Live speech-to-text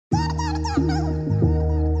What's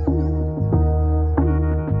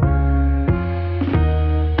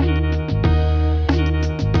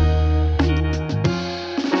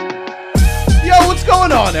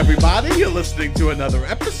going on, everybody? You're listening to another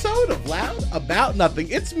episode of Loud About Nothing.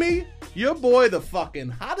 It's me, your boy, the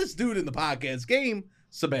fucking hottest dude in the podcast game,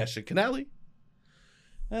 Sebastian Canelli.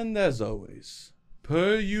 And as always,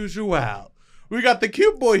 per usual, we got the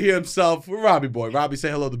cute boy here himself, Robbie boy. Robbie, say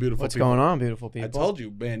hello to beautiful What's people. going on, beautiful people? I told you,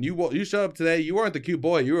 man, you showed up today. You weren't the cute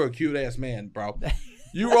boy. You were a cute-ass man, bro.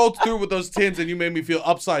 You rolled through with those Tims and you made me feel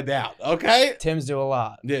upside down, okay? Tims do a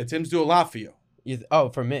lot. Yeah, Tims do a lot for you.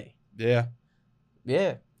 For me. Yeah.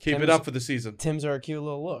 Yeah. Keep it up for the season. Tims are a cute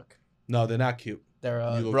little look. No, they're not cute. They're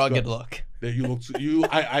a rugged look.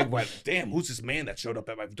 I went, damn, who's this man that showed up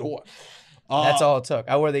at my door? That's all it took.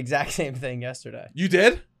 I wore the exact same thing yesterday. You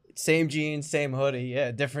did? Same jeans, same hoodie.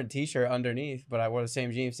 Yeah, different t-shirt underneath, but I wore the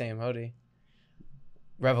same jeans, same hoodie.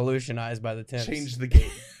 Revolutionized by the Tims. Changed the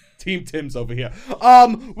game. Team Tim's over here.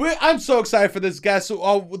 I'm so excited for this guest.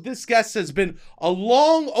 This guest has been a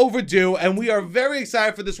long overdue, and we are very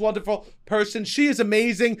excited for this wonderful person. She is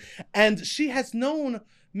amazing, and she has known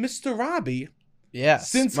Mr. Robbie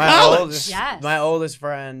since college. My oldest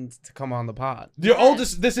friend to come on the pod.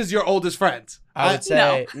 This is your oldest friend. I would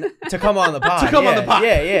say to come on the pod. To come on the pod.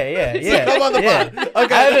 Yeah. To come on the pod.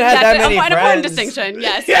 Okay. I haven't had that many friends. An important distinction,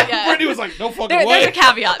 yes. Yeah. Brittany was like, no fucking way. There's a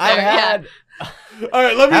caveat there, All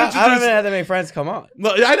right, let me introduce. I haven't had that many friends come on.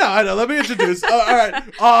 No, I know. Let me introduce. All right.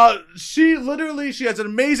 She has an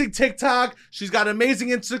amazing TikTok. She's got an amazing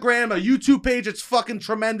Instagram, a YouTube page. It's fucking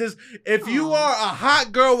tremendous. If you are a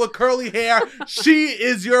hot girl with curly hair, she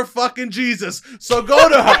is your fucking Jesus. So go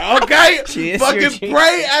to her, okay? She is fucking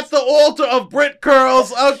pray at the altar of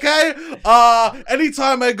BrittCurls, okay?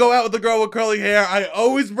 Anytime I go out with a girl with curly hair, I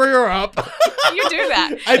always bring her up. You do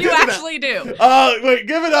that. You actually do. Wait,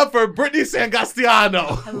 give it up for Brittany Sangastiano.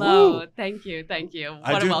 Hello. Thank you.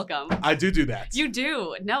 What a welcome. I do that. You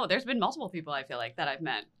do. No, there's been multiple people I feel like that I've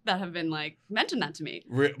met that have been like, mentioned that to me.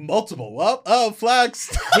 Multiple? Well,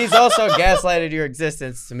 flex. He's also gaslighted your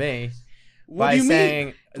existence to me. What do you saying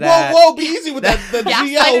mean? That whoa, be easy with that the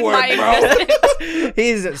GL word, bro.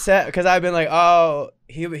 He's upset because I've been like, oh,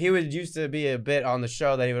 he would used to be a bit on the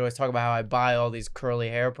show that he would always talk about how I buy all these curly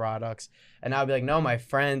hair products. And I'd be like, no, my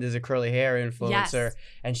friend is a curly hair influencer,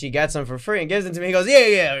 and she gets them for free and gives them to me. He goes,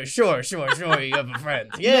 yeah, sure, you have a friend.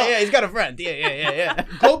 Yeah, he's got a friend. Yeah.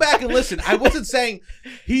 Go back and listen. I wasn't saying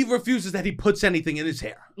he refuses that he puts anything in his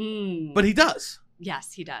hair, but he does.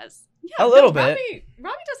 Yes, he does. Yeah, a little bit.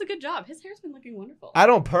 Robbie does a good job. His hair's been looking wonderful. I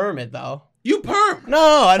don't perm it, though. You perm? No,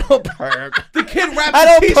 I don't perm. The kid wraps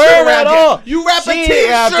a t-shirt around you. You wrap a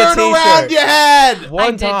t-shirt around your head.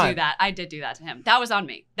 One time. I did do that to him. That was on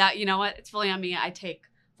me. That, you know what? It's fully on me. I take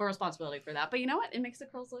full responsibility for that. But you know what? It makes the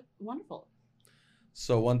curls look wonderful.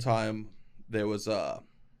 So one time there was a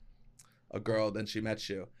girl, then she met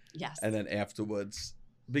you. Yes. And then afterwards,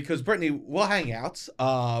 because Brittany, we'll hang out.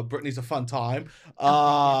 Brittany's a fun time.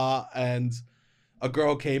 And a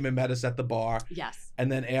girl came and met us at the bar. Yes.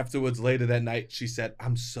 And then afterwards, later that night, she said,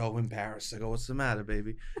 I'm so embarrassed. I go, what's the matter,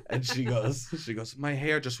 baby? And she goes, my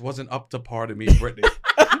hair just wasn't up to par to me, Brittany.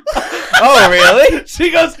 Oh, really?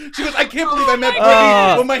 She goes, I can't believe I met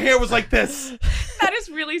Brittany when my hair was like this. That is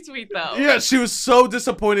really sweet, though. Yeah, she was so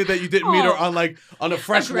disappointed that you didn't meet her on a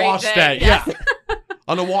fresh wash day. Yes. Yeah.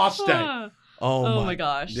 On a wash day. Oh my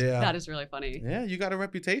gosh. Yeah. That is really funny. Yeah, you got a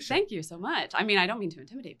reputation. Thank you so much. I mean, I don't mean to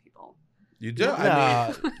intimidate people. You do.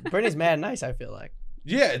 No, Brittany's mad nice, I feel like.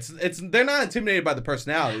 Yeah, it's they're not intimidated by the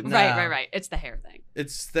personality. Right. It's the hair thing.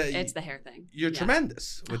 It's the hair thing. You're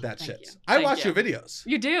tremendous with that shit. You. I watch your videos.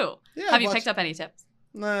 You do? Yeah. Have you picked up any tips?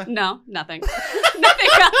 Nah. No, nothing.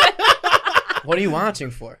 What are you watching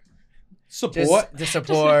for? Support. Just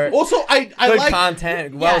support. Also, I good like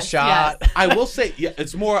content, well shot. Yes. I will say, yeah,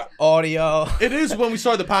 it's more audio. It is when we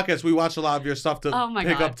started the podcast, we watch a lot of your stuff to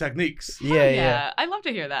pick God. up techniques. Yeah. I love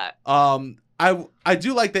to hear that. I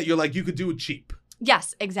do like that you're like, you could do it cheap.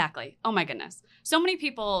 Yes, exactly. Oh my goodness. So many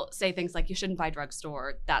people say things like you shouldn't buy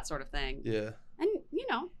drugstore, that sort of thing. Yeah. And you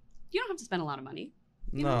don't have to spend a lot of money.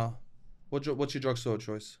 You no. know? What's your drugstore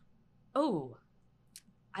choice? Oh,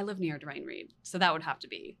 I live near Dwayne Reed, so that would have to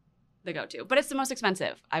be the go-to. But it's the most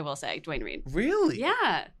expensive, I will say, Dwayne Reed. Really?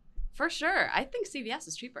 Yeah, for sure. I think CVS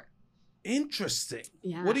is cheaper. Interesting.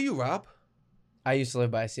 Yeah. What do you, Rob? I used to live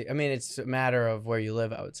by I mean, it's a matter of where you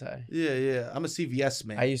live, I would say. Yeah. I'm a CVS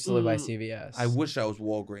man. I used to live by CVS. I wish I was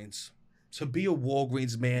Walgreens. To be a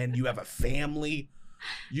Walgreens man, you have a family.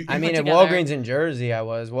 I mean, at Walgreens in Jersey, I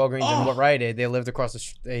was. Walgreens in Rite Aid, they lived across the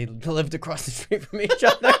street from each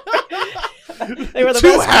other. They were the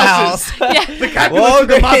Two best houses. pals. Yeah. The Capulets and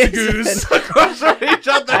the Walgreens Montagues across from each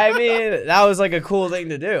other. I mean, that was like a cool thing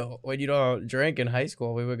to do when you don't drink in high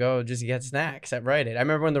school. We would go just get snacks at Rite Aid. I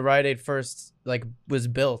remember when the Rite Aid first like was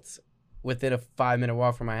built within a 5-minute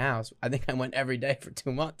walk from my house. I think I went every day for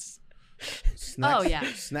 2 months. Snacks, Oh, yeah.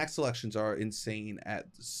 Snack selections are insane at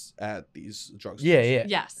these drugstores. Yeah.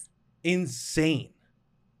 Yes. Insane.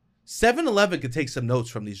 7-Eleven could take some notes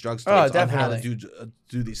from these drugstores Oh, on how to definitely.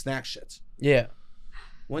 do these snack shits. Yeah.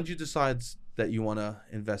 When did you decide that you want to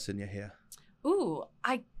invest in your hair? Ooh,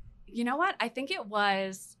 you know what? I think it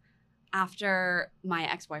was after my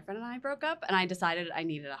ex-boyfriend and I broke up, and I decided I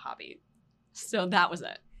needed a hobby. So that was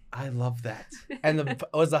it. I love that. And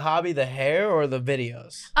was the hobby the hair or the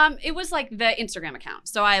videos? It was like the Instagram account.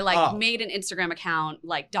 So I Oh. made an Instagram account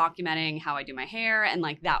like documenting how I do my hair, and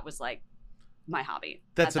like that was like my hobby.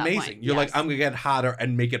 That's at that amazing. point. You're like, Yes. I'm gonna get hotter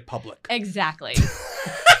and make it public. Exactly.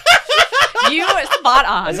 You spot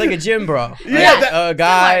on. It's like a gym bro. Yeah, Like, a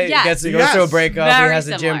guy Similar, yes. goes through a breakup. Very He has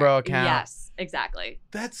a similar. gym bro account. Yes, exactly.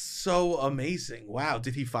 That's so amazing. Wow.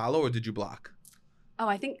 Did he follow or did you block? Oh,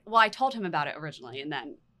 I told him about it originally, and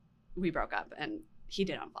then we broke up, and he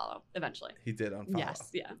did unfollow eventually. He did unfollow. Yes,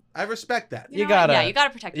 yeah. I respect that. You know what? gotta- Yeah, you gotta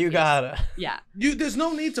protect. your You peace. gotta. Yeah. There's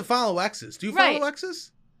no need to follow exes. Do you Right. follow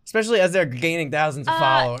exes? Especially as they're gaining thousands of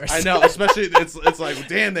followers. I know, especially it's like,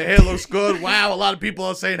 damn, the hair looks good. Wow, a lot of people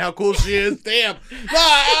are saying how cool she is. Damn. Nah,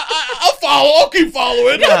 I'll follow. I'll keep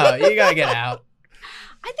following. No, you gotta get out.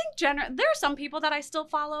 I think there are some people that I still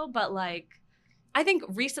follow, but like, I think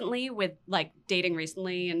recently with like dating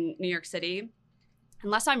recently in New York City,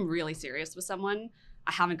 unless I'm really serious with someone,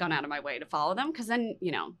 I haven't gone out of my way to follow them, because then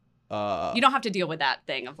you don't have to deal with that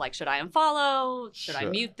thing of like, should I unfollow? Should I Sure.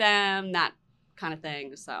 mute them? That kind of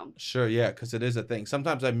thing. So Sure, yeah, because it is a thing.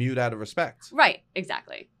 Sometimes I mute out of respect. right,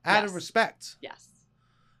 exactly. Out Yes. of respect. Yes.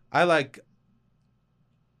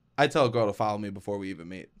 I tell a girl to follow me before we even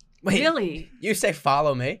meet. Wait, Really? you say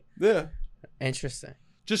follow me? Yeah. Interesting.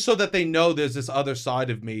 Just so that they know there's this other side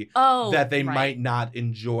of me Oh, that they right. might not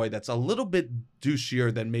enjoy that's a little bit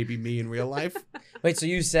douchier than maybe me in real life. Wait, so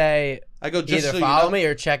you say I go, just either so follow you know, me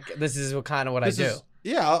or check. This is what kind of what this I do. is-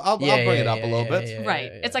 yeah, I'll bring it up a little bit.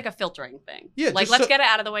 Right. It's like a filtering thing. Yeah, Like, just let's so- get it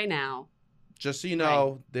out of the way now. Just so you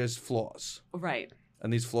know, there's flaws. Right.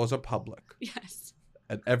 And these flaws are public. Yes.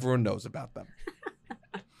 And everyone knows about them.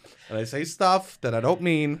 And I say stuff that I don't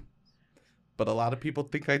mean, but a lot of people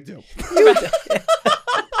think I do.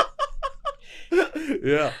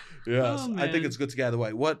 Yeah. Oh, I think man. it's good to get out of the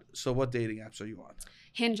way. What dating apps are you on?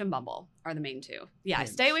 Hinge and Bumble are the main two. Yeah, I Hinge.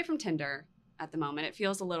 stay away from Tinder at the moment. It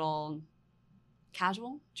feels a little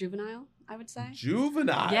casual, juvenile, I would say.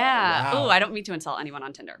 Juvenile. Yeah. Wow. Oh, I don't mean to insult anyone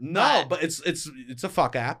on Tinder. No, but it's a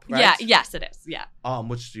fuck app, right? Yeah, yes, it is. Yeah.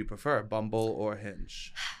 Which do you prefer, Bumble or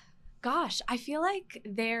Hinge? Gosh, I feel like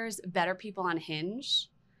there's better people on Hinge,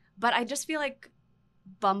 but I just feel like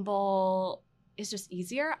Bumble is just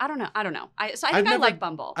easier. I don't know. I think I like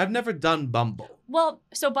Bumble. I've never done Bumble. Well,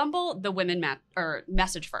 so Bumble, the women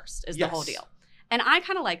message first is the whole Yes. deal. And I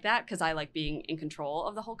kind of like that because I like being in control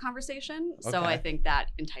of the whole conversation. So Okay. I think that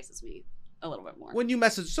entices me a little bit more. When you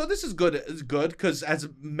message, so this is good. It's good because as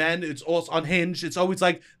men, it's also on Hinge. It's always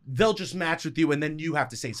like they'll just match with you, and then you have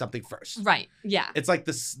to say something first. Right. Yeah. It's like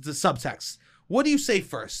the subtext. What do you say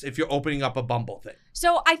first if you're opening up a Bumble thing?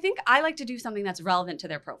 So I think I like to do something that's relevant to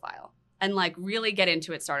their profile and like really get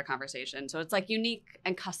into it, start a conversation. So it's like unique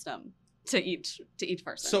and custom to each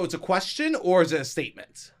person. So it's a question or is it a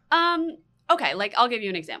statement? Okay, like I'll give you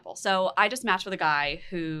an example. So I just matched with a guy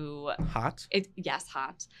who Hot.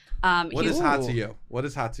 hot. What he's- is hot to Ooh. you? What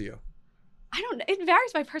is hot to you? I don't. It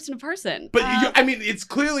varies by person to person. But I mean, it's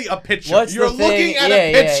clearly a picture. What's You're the thing? looking at Yeah,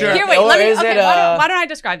 a yeah, picture. yeah. Here, wait. Or Let me. is Okay, it, why don't I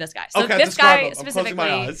describe this guy? So Okay, this describe guy him. I'm closing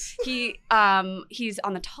my specifically, eyes. he's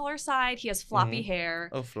on the taller side. He has floppy hair.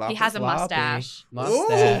 Oh, floppy. He has a Floppy. mustache.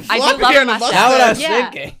 Mustache. I do floppy love hair a and a mustache. Now what I was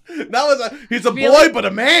Yeah. thinking. Now he's a Really? boy but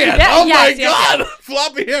a man. Yeah, oh yes, my yes, god,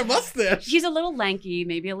 floppy hair, mustache. He's a little lanky,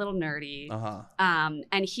 maybe a little nerdy. Uh-huh.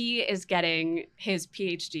 And he is getting his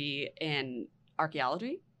PhD in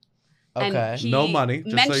archaeology. And Okay. he No money,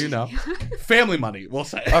 just so you know. Family money, we'll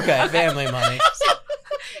say. Okay, family money.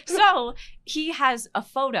 So he has a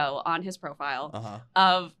photo on his profile Uh-huh.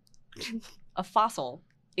 of a fossil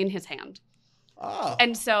in his hand. Oh.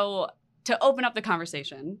 And so to open up the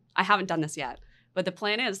conversation, I haven't done this yet, but the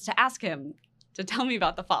plan is to ask him to tell me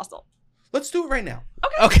about the fossil. Let's do it right now.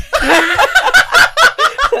 Okay.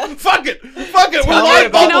 Fuck it. We're Tell me live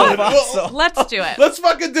about bubbling. the fossil. Let's do it. Let's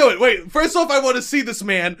fucking do it. Wait, first off, I want to see this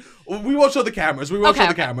man. We won't show the cameras. We won't show the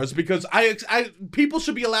Okay. cameras because people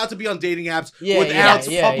should be allowed to be on dating apps Yeah, without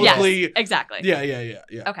yeah, publicly. Yes, exactly. Yeah.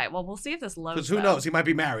 Okay, well, we'll see if this loads. Because who though. knows? He might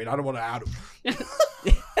be married. I don't want to out him.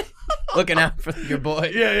 Looking out for your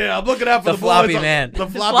boy. Yeah. I'm looking out for The the floppy boys. man. The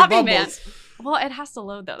floppy Floppy bumbles. man. Well, it has to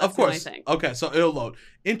load though. That's Of course. the only thing. Okay, so it'll load.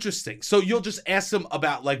 Interesting. So you'll just ask him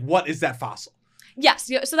about like what is that fossil? Yes.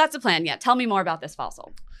 So that's the plan. Yeah. Tell me more about this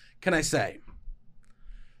fossil. Can I say?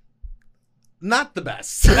 Not the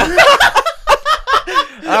best. All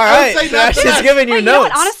right. say not She's best. giving you Wait, you know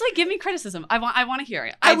notes. what? Honestly, give me criticism. I want to hear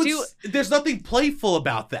it. There's nothing playful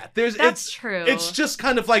about that. That's true. It's just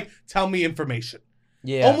kind of like tell me information.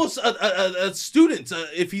 Yeah. Almost a student,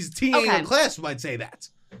 if he's TAing Okay. a class, might say that.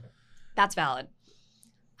 That's valid.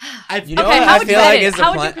 You know Okay, what how I would feel you like edit? is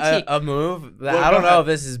How would you critique? a move that Well, I don't go know ahead. if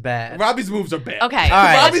this is bad. Robbie's moves are bad. Okay. All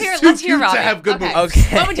right. Robbie's Let's too hear cute Robbie. to have good Okay. moves.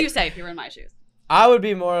 Okay. What would you say if you were in my shoes? I would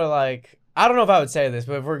be more like, I don't know if I would say this,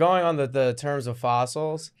 but if we're going on the terms of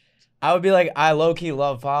fossils, I would be like, I low-key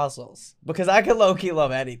love fossils. Because I could low-key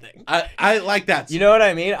love anything. I like that. You know what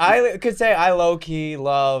I mean? I could say I low-key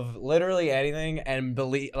love literally anything and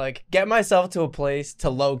get myself to a place to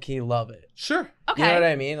low-key love it. Sure. Okay. You know what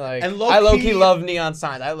I mean? Like, And I low-key low-key- love neon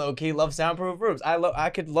signs. I low-key love soundproof rooms. I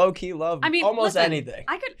could low-key love almost listen, anything.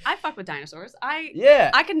 I fuck with dinosaurs. Yeah.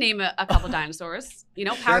 I could name a couple dinosaurs. You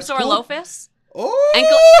know, Parasaurolophus,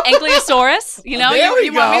 Oh. Ankylosaurus. You know, There we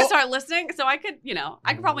you want me go. to start listening? So I could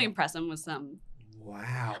probably impress him with some.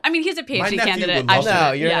 Wow. I mean, he's a My PhD nephew candidate. would love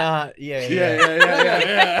No, it. you're Yeah. not. Yeah. Yeah. We're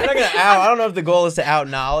not gonna out. I don't know if the goal is to out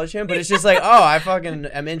knowledge him, but it's just like, oh, I fucking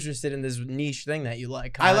am interested in this niche thing that you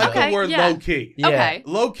like. I like Okay, the word yeah. low key. Yeah. Okay.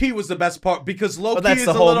 Low key was the best part because low key But that's is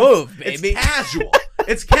the a whole little, move, baby. It's casual.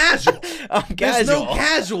 It's casual. I'm There's no casual.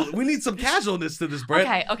 casual. We need some casualness to this, Britt.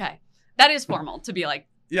 Okay. That is formal to be like,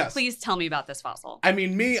 Yes. please tell me about this fossil. I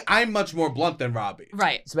mean, I'm much more blunt than Robbie.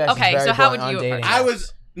 Right. Sebastian's Okay. very So how would blunt you on dating approach I it?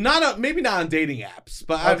 was maybe not on dating apps,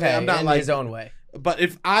 but Okay, I'm not in like his own way. But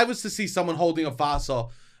if I was to see someone holding a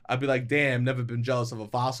fossil, I'd be like, damn, never been jealous of a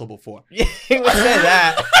fossil before. Yeah, he would say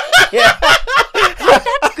that. Yeah.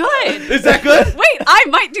 That's good. Is that good? Wait, I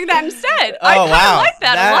might do that instead. I Oh, kind of wow. like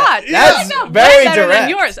that That- a lot. that's I know, very way better direct. than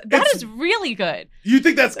yours. That It's- is really good. You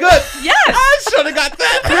think that's good? Yes. I should have got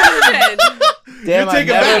that. Listen, Damn, I've take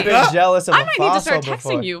it never back, been huh? jealous of I a might need to fossil start texting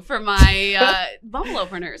before. you for my Bumble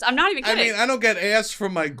openers. I'm not even I kidding. mean, I don't get asked for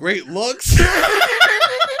my great looks.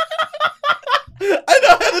 I know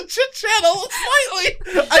how to chit chat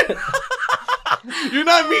slightly. You're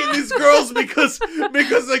not meeting these girls because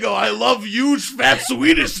they go, I love huge fat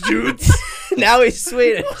Swedish dudes. Now he's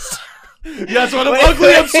Swedish. Yes, when I'm Wait,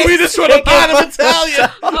 ugly, I'm wait, Swedish. When I'm hot, I'm Italian.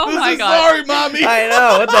 Oh my God. Sorry, mommy. I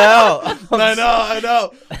know. What the hell? I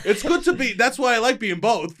know. It's good to be. That's why I like being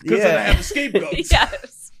both because then I Yeah. have scapegoats.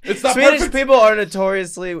 Yes. It's not Swedish perfect. people are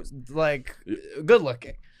notoriously like good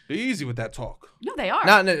looking. Be easy with that talk. No, they are.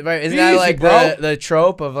 Not right? Isn't Be that easy, like bro. the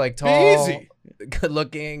trope of like Be tall, easy. good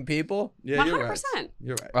looking people? Yeah, you're 100%. right.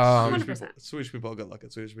 You're right. 100%. Swedish people are good looking.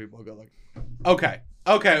 Swedish people are good looking.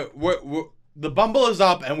 Okay. We're the Bumble is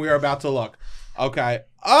up and we are about to look. Okay.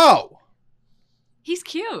 Oh. He's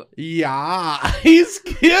cute. Yeah. He's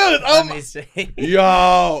cute. Let me see.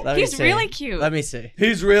 Yo. Let me He's see. really cute. Let me see.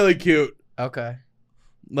 He's really cute. Okay.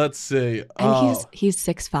 Let's see. And he's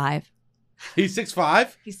 6'5". He's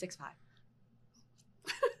 6'5". He's 6'5".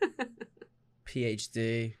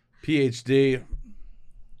 PhD. PhD.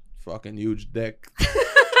 Fucking huge dick.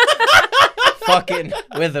 Fucking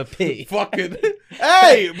with a P. Fucking.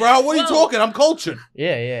 Hey, bro, what are you Whoa. talking? I'm cultured.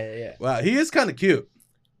 Yeah. Wow, he is kind of cute.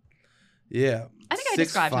 Yeah. I think I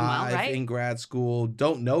described him well, 6'5", right? in grad school.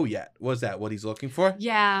 Don't know yet. Was that what he's looking for?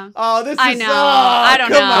 Yeah. Oh, this I is. know. Oh, I don't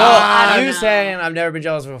come know. on. I don't you know. saying I've never been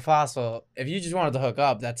jealous of a fossil. If you just wanted to hook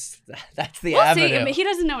up, that's the We'll avenue. see. I mean, he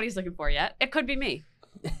doesn't know what he's looking for yet. It could be me.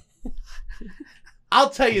 I'll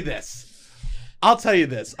tell you this.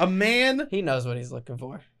 A man. He knows what he's looking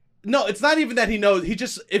for. No, it's not even that he knows. He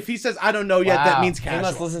just, if he says, I don't know yet, that Wow. means He must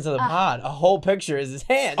casual. listen to the pod. A whole picture is his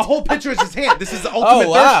hand. A whole picture is his hand. This is the ultimate Oh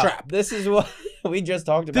wow! thirst trap. This is what we just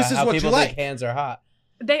talked about. This is how what you people like. think hands are hot.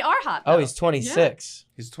 They are hot. Oh, though. he's 26.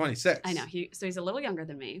 He's 26. I know. So he's a little younger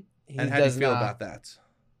than me. He And how do you does feel not- about that?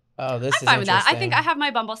 Oh, this I'm is fine with that. I think interesting. I have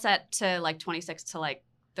my Bumble set to like 26 to like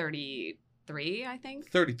 33, I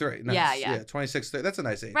think. 33. Nice. Yeah. 26. That's a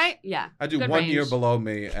nice age. Right? Yeah. I do Good 1 year range. below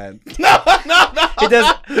me and. No. He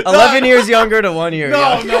does 11 years younger to 1 year.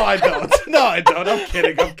 No, younger. no, I don't. No, I don't. I'm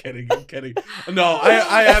kidding. No,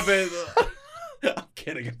 I haven't. I'm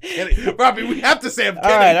kidding. Robbie, we have to say I'm kidding.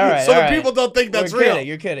 All right, so that people don't think that's real.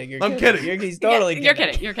 You're kidding. I'm kidding. He's totally kidding.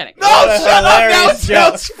 You're kidding. No, shut up. Now it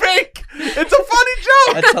sounds fake. It's a funny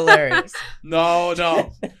joke. That's hilarious.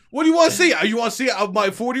 No. What do you want to see? You want to see my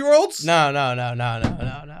 40-year-olds?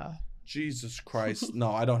 No. Jesus Christ.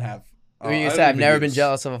 No, I don't have. You say I've never been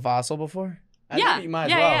jealous of a fossil before? I think you might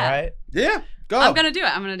as well, right? Yeah, go. I'm going to do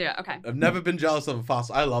it. Okay. I've never been jealous of a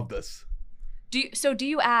fossil. I love this. Do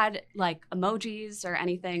you add like emojis or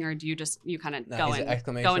anything, or do you kind of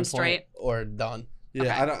going straight or done?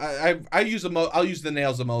 Yeah, okay. I'll use the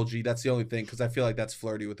nails emoji. That's the only thing because I feel like that's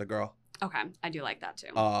flirty with a girl. Okay, I do like that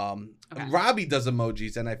too. Okay. Robbie does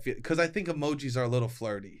emojis, and I think emojis are a little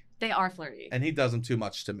flirty. They are flirty, and he does them too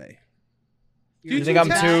much to me. Do you think I'm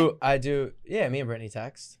too? I do. Yeah, me and Brittany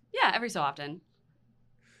text. Yeah, every so often.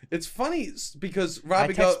 It's funny because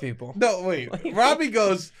Robbie text people. No, wait. Robbie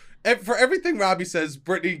goes. For everything Robbie says,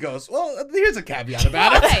 Brittany goes, well, here's a caveat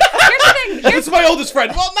about it. Okay, here's the thing. It's my oldest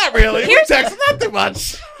friend. Well, not really. We text not too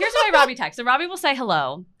much. Here's the way Robbie texts. So Robbie will say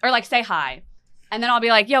hello or like say hi. And then I'll be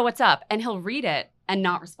like, yo, what's up? And he'll read it and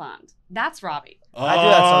not respond. That's Robbie. I do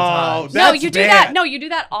that sometimes. No, you do that. No, you do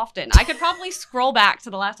that often. I could probably scroll back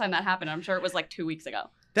to the last time that happened. I'm sure it was like 2 weeks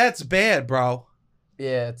ago. That's bad, bro.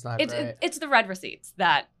 Yeah, it's not great. It's the red receipts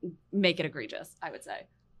that make it egregious, I would say.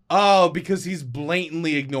 Oh, because he's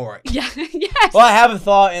blatantly ignoring. Yeah. Yes. Well, I have a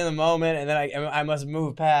thought in the moment, and then I must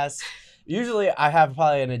move past. Usually, I have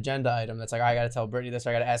probably an agenda item that's like, I got to tell Brittany this, or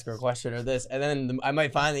I got to ask her a question or this, and then I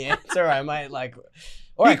might find the answer. I might like,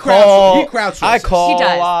 or he I call. He crowdsources. I call he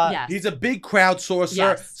does, a lot. yes. He's a big crowdsourcer.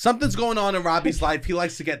 Yes. Something's going on in Robbie's life. He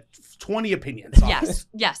likes to get 20 opinions on it.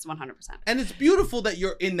 Yes, 100%. And it's beautiful that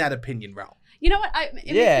you're in that opinion realm. You know what? It makes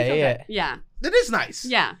me feel good. Yeah. It is nice.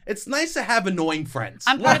 Yeah. It's nice to have annoying friends.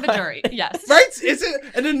 I'm part of the jury. Yes. Right? Is it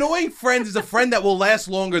an annoying friend is a friend that will last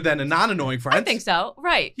longer than a non-annoying friend? I think so.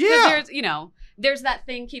 Right. Yeah. There's that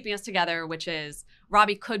thing keeping us together, which is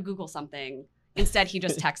Robbie could Google something. Instead, he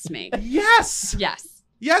just texts me. Yes.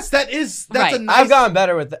 Yes, that's right. a nice... I've gotten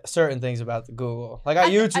better with certain things about the Google. Like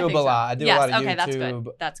I YouTube a lot. I do a lot of YouTube.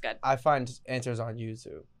 That's good. I find answers on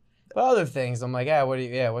YouTube. But other things, I'm like,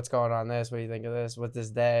 what's going on this? What do you think of this? What's this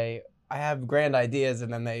day? I have grand ideas,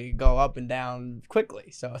 and then they go up and down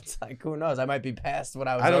quickly. So it's like, who knows? I might be past what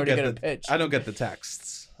I was already going to pitch. I don't get the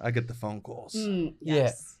texts. I get the phone calls.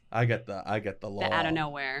 Yes. Yeah. I get the law. The out of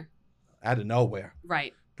nowhere. Out of nowhere.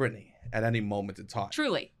 Right. Brittany, at any moment in time.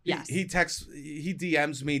 Truly, yes. He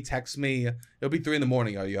DMs me, texts me. It'll be 3 a.m.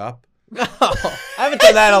 Are you up? No, I haven't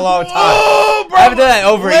done that in a long time. Oh, bro. I haven't done that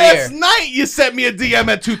over a year. Last night you sent me a DM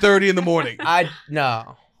at 2:30 in the morning.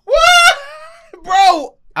 No. What?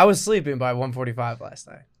 Bro. I was sleeping by 1:45 last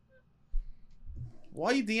night.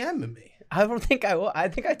 Why are you DMing me? I don't think I will. I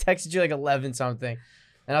think I texted you like 11 something.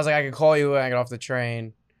 And I was like, I could call you when I get off the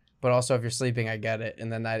train. But also if you're sleeping, I get it.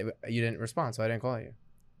 And then you didn't respond, so I didn't call you.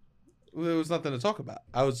 There was nothing to talk about.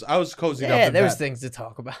 I was cozied up. Yeah, in there bed. was things to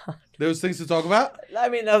talk about. There was things to talk about? I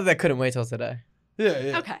mean, other that couldn't wait till today.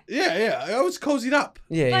 Yeah. Okay. Yeah. I was cozied up.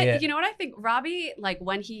 Yeah. You know what I think? Robbie, like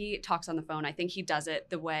when he talks on the phone, I think he does it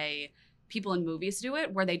the way people in movies do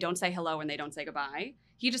it, where they don't say hello and they don't say goodbye.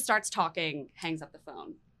 He just starts talking, hangs up the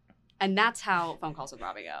phone. And that's how phone calls with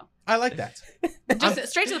Robbie go. I like that. Just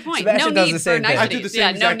straight to the point. Sebastian no does need the for same thing. niceties. I do the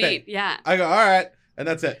same exact thing. Yeah. I go, all right. And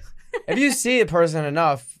that's it. If you see a person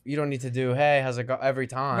enough, you don't need to do, hey, how's it go every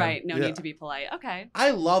time. Right. No need to be polite. Okay.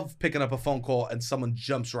 I love picking up a phone call and someone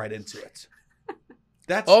jumps right into it.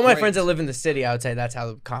 That's all my great. friends that live in the city, I would say that's how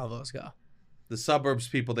the convos go. The suburbs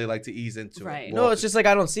people, they like to ease into Right. it. No, it's just like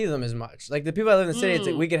I don't see them as much. Like the people that live in the city, it's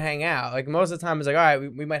like we can hang out. Like most of the time, it's like, all right,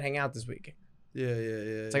 we might hang out this week. Yeah.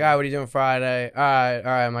 It's like, all right, what are you doing Friday? All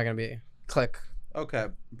right, am I going to be? Click. Okay,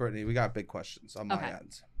 Brittany, we got big questions on my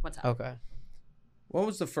end. What's up? Okay. When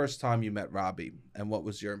was the first time you met Robbie, and what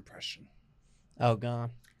was your impression? Oh,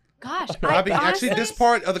 God. Gosh, Robbie, honestly, actually, this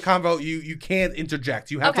part of the convo, you can't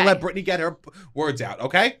interject. You have to let Brittany get her words out,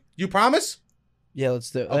 okay? You promise? Yeah, let's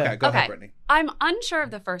do it. Okay, go ahead, Brittany. I'm unsure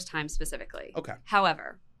of the first time specifically. Okay.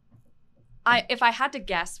 However, if I had to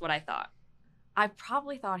guess what I thought, I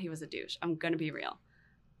probably thought he was a douche. I'm going to be real.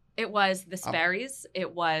 It was the Sperry's.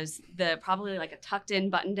 It was probably like a tucked in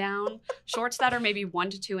button down, shorts that are maybe 1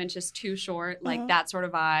 to 2 inches too short, like that sort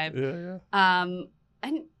of vibe. Yeah.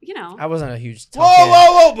 And you know, I wasn't a huge tuck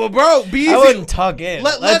whoa, bro, be easy. I wouldn't tuck in.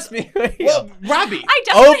 Let's be real. Well, Robbie, I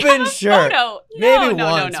definitely open have a shirt. photo.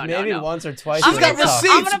 Maybe once or twice. She's got receipts,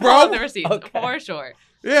 I'm gonna bro. pull up the receipts Okay. for sure.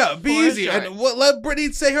 Yeah, be For easy, sure. and let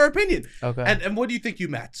Brittany say her opinion. Okay. And what do you think you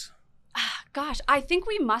met? Gosh, I think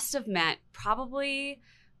we must have met probably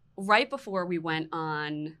right before we went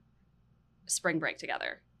on spring break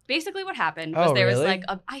together. basically what happened was there was really? like,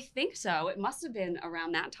 I think so. It must have been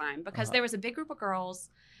around that time because there was a big group of girls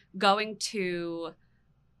going to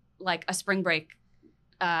like a spring break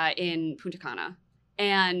in Punta Cana.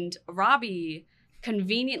 And Robbie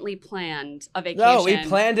conveniently planned a vacation. No, we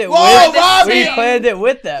planned it Robbie! We planned it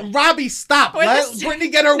with them. Robbie, stop. With Let the- Brittany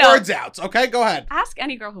get her No. words out. Okay, go ahead. Ask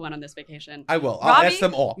any girl who went on this vacation. I will. I'll ask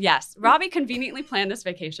them all. Yes. Robbie conveniently planned this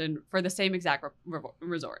vacation for the same exact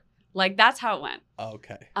resort. Like, that's how it went.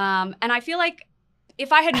 Okay. And I feel like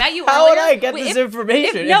if I had met you How earlier, would I get this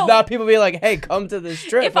information if no. not people be like, "Hey, come to this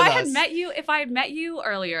trip"? if with I had us? met you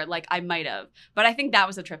earlier, like I might have. But I think that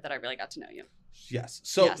was the trip that I really got to know you. Yes.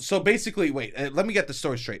 So Yes. so basically, wait, let me get the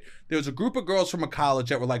story straight. There was a group of girls from a college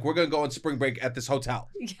that were like, we're going to go on spring break at this hotel.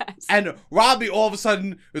 Yes. And Robbie all of a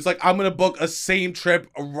sudden was like, I'm going to book a same trip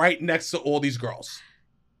right next to all these girls.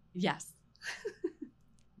 Yes.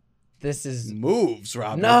 This is moves,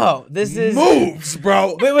 Robbie. No, this is moves,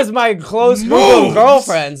 bro. It was my close group of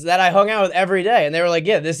girlfriends that I hung out with every day, and they were like,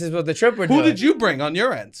 "Yeah, this is what the trip we're doing." Who did you bring on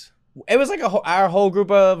your end? It was like our whole group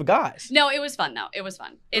of guys. No, it was fun though. It was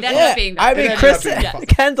fun. It ended up being. I Very mean, It ended up Kristen being fun.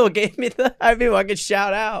 Kendall gave me the. I mean, I could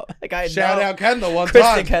shout out. Like I Shout out Kendall one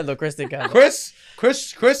Kristen time. Kendall, Kristen Kendall,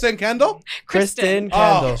 Chris and Kendall? Kristen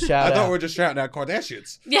Kendall. Oh, Shout I thought out. we were just shouting out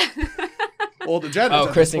Kardashians. Yeah. All the genders. Oh, at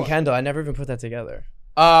this Kristen point. Kendall. I never even put that together.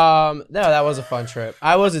 No, that was a fun trip.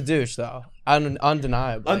 I was a douche though,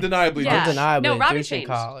 undeniably. Undeniably. Yeah. Undeniably No, a Robbie douche in changed.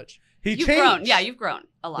 college. He You've changed. grown. Yeah, you've grown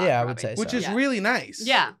a lot. Yeah, I would Robbie. say so. Which is Yeah. really nice.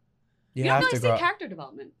 Yeah. You don't have really to see grow. character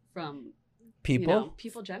development from People.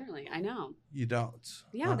 people generally. I know. You don't.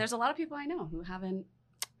 Yeah, there's a lot of people I know who haven't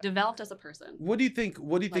developed as a person. What do you think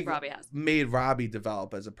Like Robbie has. made Robbie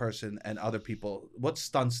develop as a person and other people? What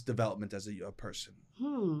stunts development as a person?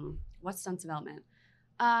 What stunts development?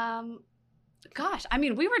 Gosh, I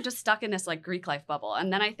mean, we were just stuck in this like Greek life bubble,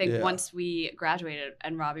 and then I think Yeah. once we graduated,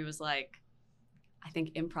 and Robbie was like, "I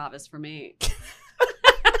think improv is for me."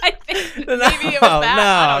 I think maybe it was that.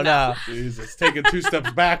 I don't know. Jesus, taking 2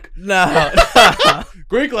 steps back. No.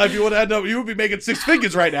 Greek life, you would be making 6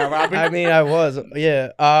 figures right now, Robbie. I mean, I was. Yeah.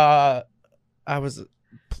 I was.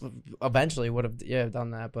 Eventually would have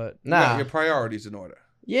done that, but You got nah. your priorities in order.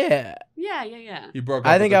 Yeah. Yeah. You broke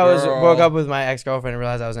up I think with I the girl. broke up with my ex-girlfriend and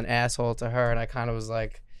realized I was an asshole to her, and I kind of was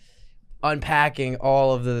like unpacking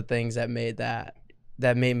all of the things that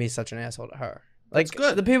made me such an asshole to her. Like That's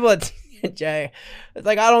good. the people at TCNJ,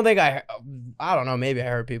 like I don't know, maybe I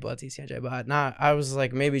heard people at TCNJ, but not. I was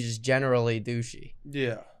like maybe just generally douchey.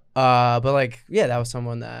 Yeah. But like yeah, that was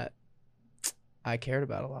someone that I cared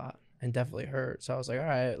about a lot and definitely hurt. So I was like, all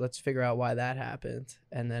right, let's figure out why that happened,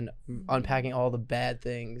 and then unpacking all the bad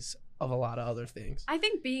things of a lot of other things. I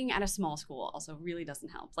think being at a small school also really doesn't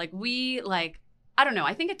help. I don't know.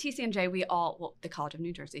 I think at TCNJ the College of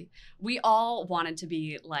New Jersey, we all wanted to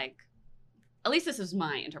be like, at least this is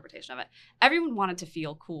my interpretation of it. Everyone wanted to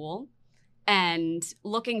feel cool. And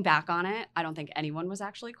looking back on it, I don't think anyone was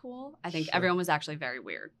actually cool. I think everyone was actually very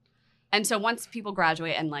weird. And so once people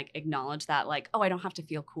graduate and like acknowledge that, like, oh, I don't have to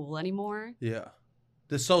feel cool anymore. Yeah.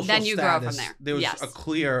 The social Then you status, grow from there. There was Yes. a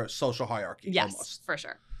clear social hierarchy Yes, almost. for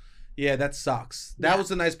sure. Yeah, that sucks. That Yeah. was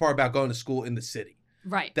the nice part about going to school in the city.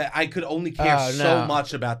 Right. That I could only care Oh, so no.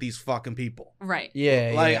 much about these fucking people. Right.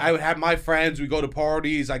 Yeah, Like yeah. I would have my friends, we go to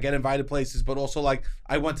parties, I get invited places, but also like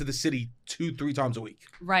I went to the city 2-3 times a week.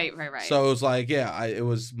 Right. So it was like, yeah, it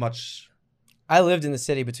was much. I lived in the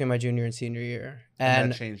city between my junior and senior year, And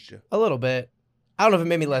and that changed you. a little bit. I don't know if it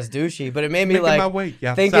made me less douchey, but it made me Making my like way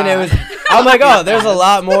thinking it was. outside. I'm like, oh, there's a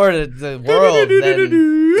lot more to the world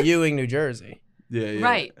than Ewing, New Jersey. Yeah.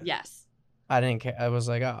 Right. Yes. I didn't care. I was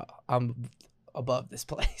like, oh, I'm above this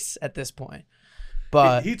place at this point.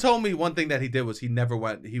 But he told me one thing that he did was he never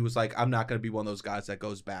went. He was like, I'm not going to be one of those guys that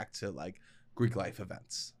goes back to like Greek life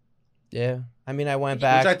events. yeah, I mean, I went Which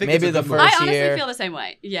I back think maybe is a the good move. first I honestly year. feel the same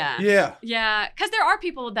way. Yeah. Yeah. Yeah. Because there are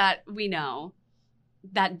people that we know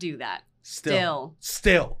that do that. Still.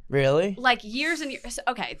 Really? Like years and years.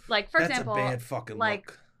 Okay. Like, for That's example, a bad fucking like,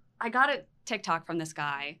 look. I got a TikTok from this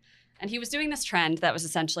guy, and he was doing this trend that was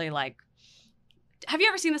essentially like, have you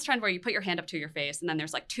ever seen this trend where you put your hand up to your face and then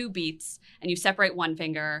there's like 2 beats and you separate one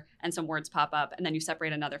finger and some words pop up and then you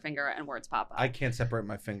separate another finger and words pop up? I can't separate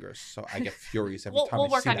my fingers, so I get furious every We'll- time we'll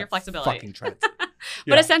I work see on that your flexibility. fucking trend. But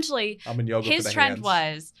Yeah. essentially, I'm in yoga his for the trend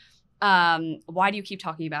hands. was, why do you keep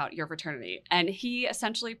talking about your fraternity? And he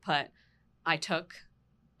essentially put, I took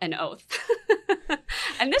an oath.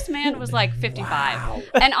 And this man was like 55. Wow.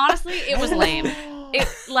 And honestly, it was lame. It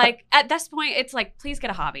like at this point, it's like, please get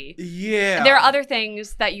a hobby. Yeah. There are other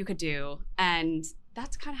things that you could do. And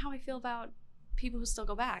that's kind of how I feel about people who still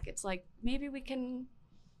go back. It's like, maybe we can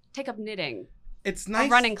take up knitting. It's nice.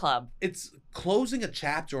 A running club. It's closing a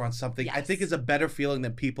chapter on something. Yes. I think is a better feeling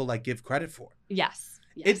than people like give credit for. Yes.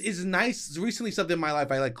 It is nice. Recently, something in my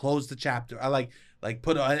life, I like closed the chapter. I like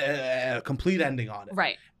put a complete ending on it.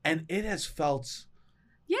 Right. And it has felt.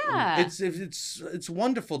 Yeah. It's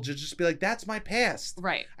wonderful to just be like, that's my past.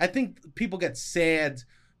 Right. I think people get sad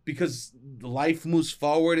because life moves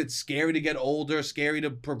forward. It's scary to get older, scary to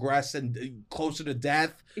progress and closer to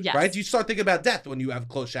death. Yes. Right? You start thinking about death when you have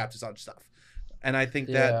closed chapters on stuff. And I think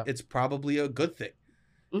that it's probably a good thing.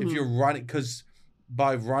 Mm-hmm. If you're running, because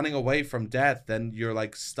by running away from death, then you're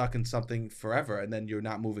like stuck in something forever and then you're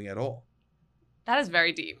not moving at all. That is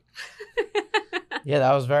very deep. Yeah,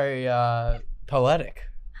 that was very poetic.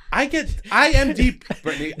 I am deep,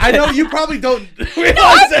 Brittany. I know you probably don't realize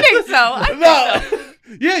I think so. I think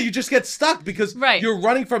so. Yeah, you just get stuck because Right. you're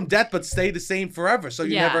running from death but stay the same forever. So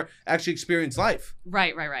you never actually experience life.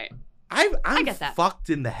 Right. I'm get that. fucked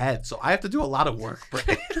in the head, so I have to do a lot of work,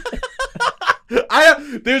 Brittany.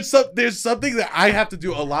 There's something that I have to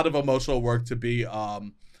do a lot of emotional work to be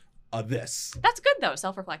this. That's good though.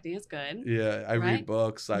 Self-reflecting is good. Yeah, I read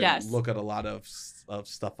books. I look at a lot of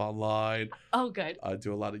stuff online. Oh, good. I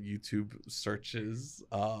do a lot of YouTube searches.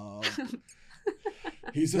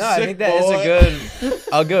 He's a No, sick I think that boy. is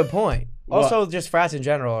a good point. What? Also, just frats in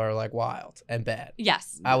general are like wild and bad.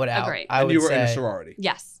 Yes. I would agree. I And would you were say, in a sorority.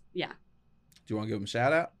 Yes. Yeah. Do you want to give him a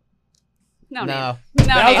shout out? No. No. Name. No.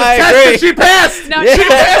 That was Name. a I test agree. that she passed. No. Yeah. She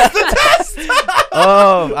passed the test.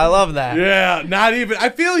 Oh, I love that. Yeah, not even. I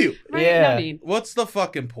feel you. Right. Yeah. No need. What's the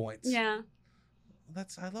fucking point? Yeah.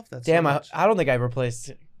 I love that. Damn, so much. I don't think I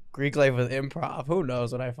replaced Greek life with improv. Who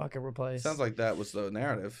knows what I fucking replaced? Sounds like that was the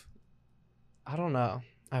narrative. I don't know.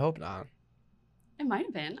 I hope not. It might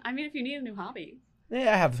have been. I mean, if you need a new hobby.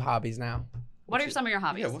 Yeah, I have hobbies now. What are some of your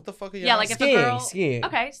hobbies? Yeah, what the fuck are you? Yeah, like if Skiing, a girl. skiing.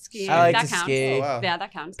 Okay, skiing. I like that to counts. ski. Oh, wow. Yeah,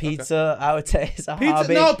 that counts. Pizza, I would say, is a Pizza?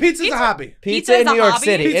 hobby. No, pizza's Pizza- a hobby. Pizza in is a New York hobby?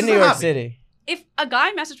 City. Pizza's In New a York hobby. City. If a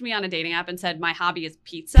guy messaged me on a dating app and said my hobby is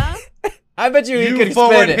pizza, I bet you he You could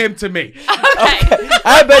forward spin it. him to me. okay.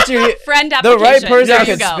 I bet you he, Friend the application. right person there you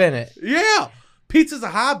could go. spin it. Yeah, pizza's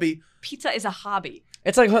a hobby. Pizza is a hobby.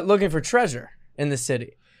 It's like looking for treasure in the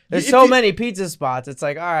city. There's If so you- many pizza spots. It's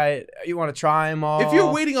like, all right, you want to try them all. If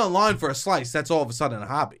you're waiting online for a slice, that's all of a sudden a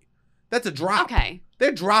hobby. That's a drop. Okay.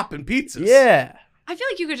 They're dropping pizzas. Yeah. I feel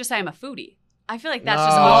like you could just say I'm a foodie. I feel like that's No,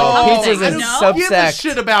 just all encompassing. pizza's a No? sub- Give a Subsect.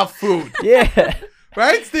 shit about food, Yeah.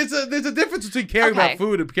 right? There's a difference between caring Okay. about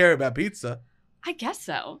food and caring about pizza. I guess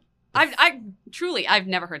so. I've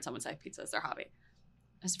never heard someone say pizza is their hobby.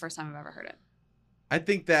 That's the first time I've ever heard it. I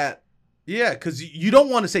think that, yeah, because you don't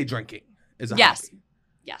want to say drinking is a Yes. hobby.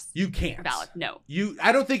 Yes. You can't. Valid. No.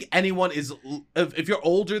 I don't think anyone is. If you're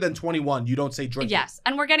older than 21, you don't say drinking. Yes.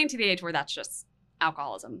 And we're getting to the age where that's just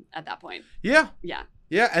alcoholism at that point. Yeah. Yeah.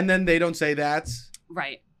 Yeah, and then they don't say that.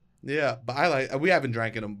 Right. Yeah, but we haven't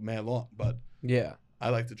drank in a man long, but Yeah. I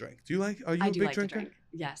like to drink. Are you I a do big like drinker? to drink.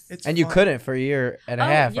 Yes. It's And you fun. couldn't for a year and a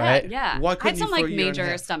half, yeah, right? Yeah. Why I had couldn't some you for like a year and a major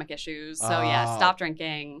half? stomach issues. So yeah, stop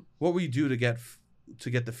drinking. What would you do to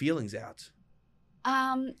get the feelings out?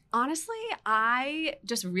 Honestly, I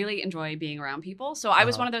just really enjoy being around people. So I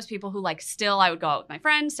was one of those people who like still I would go out with my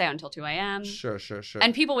friends, stay out until 2 a.m. Sure.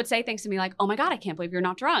 And people would say things to me like, "Oh my god, I can't believe you're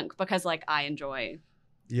not drunk," because like I enjoy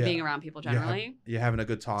being around people generally. You're having a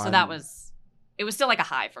good time. So it was still like a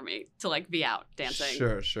high for me to like be out dancing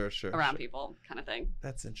Sure. around people kind of thing.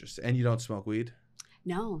 That's interesting. And you don't smoke weed?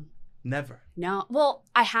 No. Never. Well,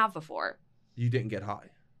 I have before. You didn't get high.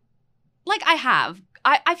 Like I have.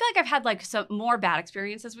 I feel like I've had like some more bad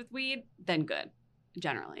experiences with weed than good,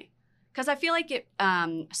 generally. Because I feel like it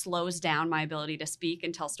slows down my ability to speak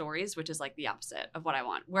and tell stories, which is like the opposite of what I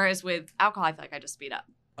want. Whereas with alcohol, I feel like I just speed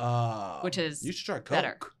up, which is you should try Coke.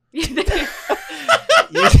 better.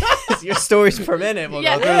 Your stories per minute will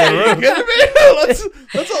Yeah. go through Hey, the you roof. kidding me? Let's don't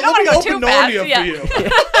let me wanna go open too fast, Narnia yeah. for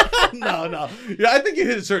you. No. Yeah, I think you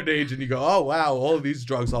hit a certain age and you go, oh wow, all of these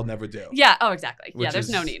drugs I'll never do. Yeah. Oh, exactly. Which Yeah. There's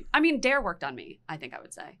no is- need. I mean, Dare worked on me. I think I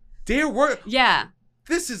would say. Dare work. Yeah.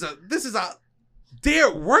 This is a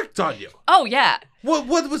Dare worked on you. Oh yeah. What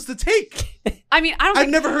was the take? I mean, I don't. I've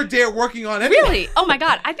think, never heard Dare working on anyone. really. Oh my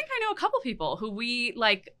god. I think I know a couple people who we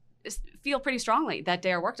like feel pretty strongly that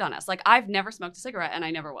Dare worked on us. Like I've never smoked a cigarette and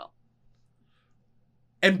I never will.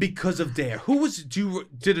 And because of Dare,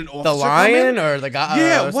 did an officer The lion or the guy,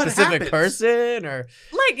 Yeah, a what specific happened? person or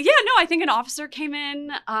Like, yeah, no, I think an officer came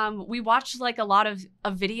in. We watched like a lot of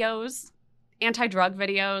videos, anti-drug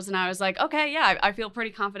videos, and I was like, okay, yeah, I feel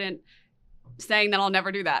pretty confident saying that I'll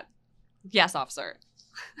never do that. Yes, officer.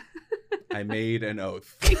 I made an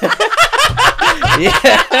oath. yeah.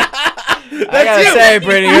 I gotta say,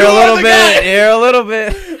 Brittany, you're a little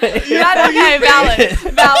bit. Okay,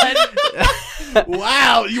 valid.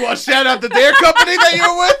 Wow, you want to shout out the Dare company that you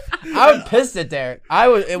were with? I was pissed at Derek.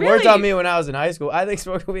 It worked Really? on me when I was in high school. I think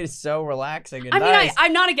smoking weed is so relaxing and I mean, nice.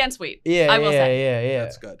 I'm not against weed. Yeah, I will say. yeah.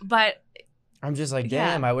 That's good. But I'm just like,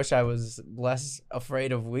 Yeah. damn, I wish I was less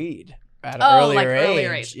afraid of weed at an earlier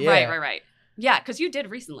age. Yeah. Right. Yeah, because you did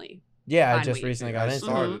recently. Yeah, I Find just weed. recently I got into it.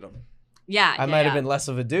 started them. Yeah, I might have been less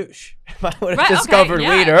of a douche if I would have Right, okay, discovered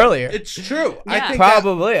yeah. weed earlier. It's true. I Yeah. think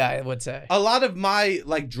Probably, I would say. a lot of my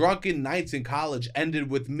like drunken nights in college ended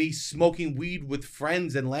with me smoking weed with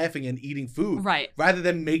friends and laughing and eating food, Right. rather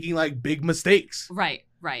than making like big mistakes. Right.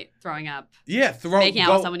 Throwing up, Yeah, making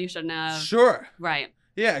out with someone you shouldn't have. Sure. Right.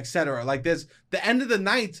 Yeah, etc. Like there's the end of the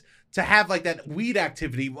night to have like that weed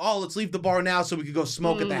activity. Oh, let's leave the bar now so we could go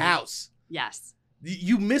smoke at the house. Yes.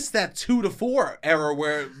 You missed that 2 to 4 era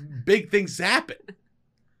where big things happen.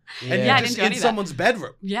 And Yeah, I you're just didn't do any in of that. someone's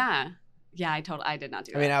bedroom. Yeah. I did not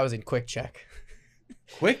do that. I mean, I was in Quick Check.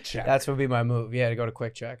 Quick check. That's would be my move. Yeah, to go to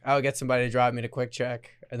Quick Check. I would get somebody to drive me to Quick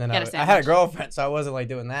Check, and then Get a I had a sandwich. girlfriend, so I wasn't like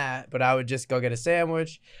doing that. But I would just go get a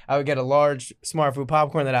sandwich. I would get a large Smart Food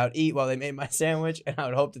popcorn that I would eat while they made my sandwich, and I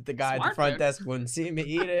would hope that the guy at the Smart front food. desk wouldn't see me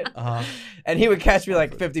eat it. Uh-huh. And he would catch me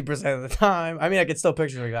like 50% of the time. I mean, I could still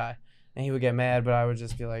picture the guy, and he would get mad, but I would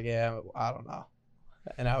just be like, yeah, I don't know,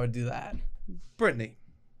 and I would do that. Brittany,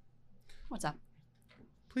 What's up?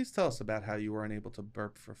 please tell us about how you were unable to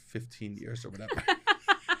burp for 15 years or whatever.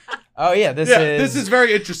 Oh yeah, this is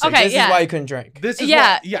very interesting. Okay, This yeah. is why you couldn't drink. This is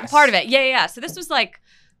Yeah, what, yes. part of it. Yeah. So this was like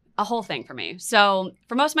a whole thing for me. So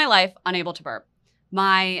for most of my life, unable to burp.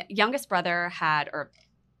 My youngest brother had, or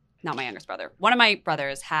not my youngest brother, one of my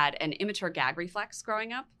brothers had an immature gag reflex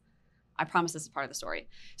growing up. I promise this is part of the story.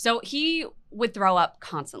 So he would throw up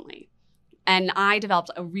constantly. And I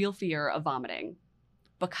developed a real fear of vomiting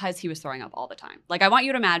because he was throwing up all the time. Like I want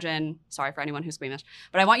you to imagine, sorry for anyone who's squeamish,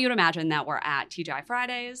 but I want you to imagine that we're at TGI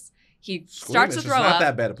Fridays. He starts to Squeamish throw is not up.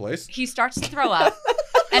 that bad a place. He starts to throw up.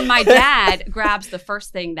 And my dad grabs the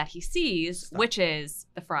first thing that he sees, which is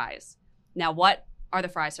the fries. Now, what are the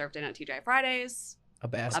fries served in at TGI Fridays? A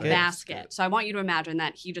basket. A basket. So I want you to imagine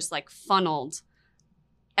that he just like funneled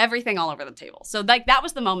everything all over the table. So like that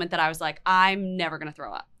was the moment that I was like, I'm never going to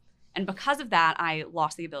throw up. And because of that, I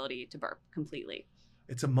lost the ability to burp completely.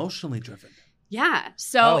 It's emotionally driven. Yeah.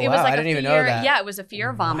 So it was wow, like I a didn't fear. even know that. Yeah, it was a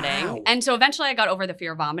fear of vomiting. Wow. And so eventually I got over the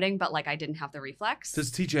fear of vomiting, but like I didn't have the reflex. Does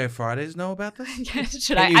TGI Fridays know about this? should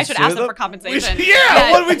Can you I should sue ask them them? for compensation.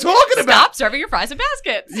 Yeah, what are we talking about? Stop serving your fries in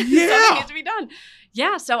baskets. Yeah. Something needs to be done.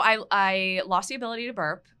 Yeah, so I lost the ability to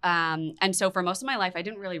burp. And so for most of my life, I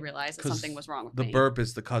didn't really realize that 'Cause something was wrong with The me. burp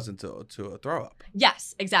is the cousin to a throw up.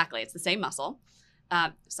 Yes, exactly. It's the same muscle.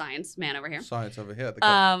 Science, man over here. Science over here.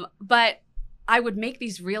 But I would make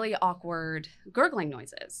these really awkward gurgling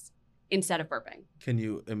noises instead of burping. Can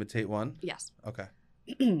you imitate one? Yes. Okay.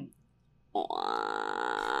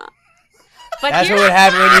 But That's here, what would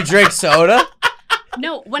happen when you drink soda.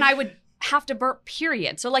 no, when I would have to burp,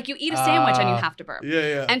 period. So like you eat a sandwich and you have to burp.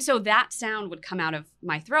 Yeah. And so that sound would come out of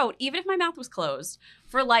my throat, even if my mouth was closed,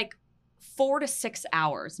 for like 4 to 6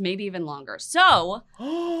 hours, maybe even longer. So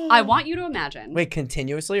I want you to imagine, Wait,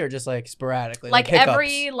 continuously or just like sporadically? like hiccups?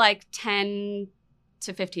 every like 10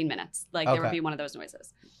 to 15 minutes, like there would Okay. be one of those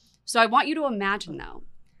noises. So I want you to imagine though,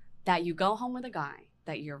 that you go home with a guy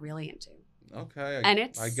that you're really into. Okay. And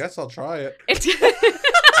it's- I guess I'll try it. It's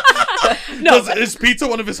no, Is pizza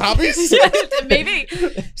one of his hobbies? maybe.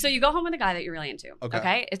 So you go home with a guy that you're really into. Okay.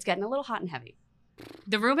 Okay. It's getting a little hot and heavy.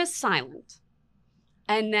 The room is silent.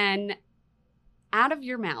 And then out of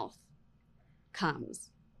your mouth comes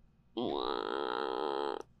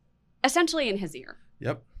essentially in his ear.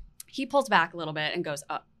 Yep. He pulls back a little bit and goes,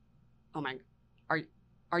 oh my,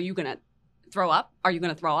 are you going to throw up? Are you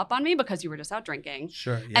going to throw up on me because you were just out drinking?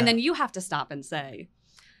 Sure. Yeah. And then you have to stop and say,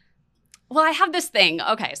 well, I have this thing.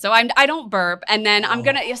 Okay, so I don't burp, and then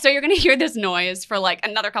so you're gonna hear this noise for like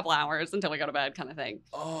another couple hours until we go to bed, kind of thing.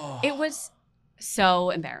 Oh. It was so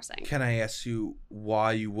embarrassing. Can I ask you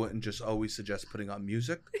why you wouldn't just always suggest putting on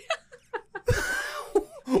music?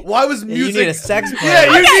 Why was music? You need a sex play. Yeah,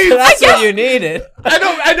 you need. That's what you needed.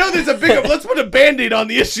 I know. There's a big. Let's put a Band-Aid on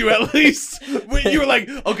the issue at least. You were like,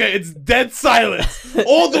 okay, it's dead silence.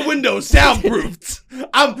 All the windows soundproofed.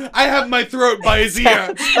 I have my throat by his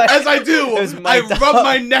ear. As I do, I rub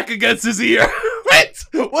my neck against his ear. Right?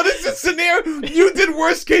 What is this scenario? You did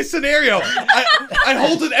worst case scenario. I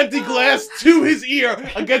hold an empty glass to his ear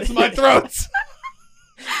against my throat.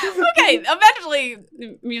 Okay, eventually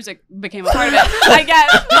music became a part of it, I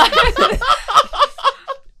guess.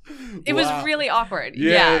 It was really awkward.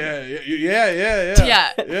 Yeah.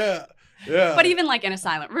 Yeah. But even like in a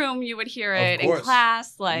silent room, you would hear it in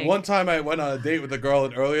class. Like one time I went on a date with a girl,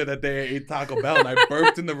 and earlier that day I ate Taco Bell, and I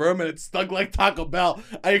burped in the room, and it stunk like Taco Bell.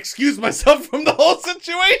 I excused myself from the whole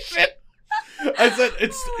situation. I said,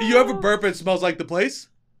 you ever burp and it smells like the place?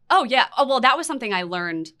 Oh, yeah. Oh, well, that was something I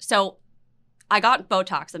learned. So I got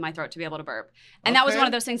Botox in my throat to be able to burp. And that was one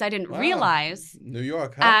of those things I didn't realize. New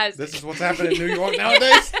York, huh? This is what's happening in New York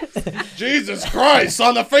nowadays? Jesus Christ.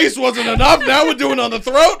 On the face wasn't enough. Now we're doing on the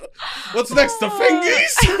throat. What's next? The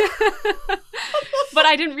fingies? But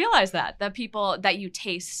I didn't realize that you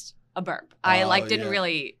taste a burp. I didn't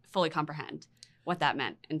really fully comprehend what that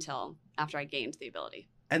meant until after I gained the ability.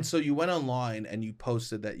 And so you went online and you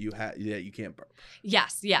posted that you can't burp.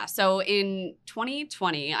 Yes, yeah. So in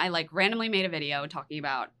 2020, I like randomly made a video talking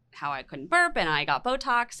about how I couldn't burp, and I got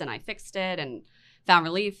Botox and I fixed it and found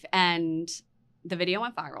relief, and the video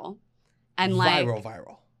went viral. And like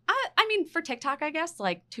viral. I mean, for TikTok, I guess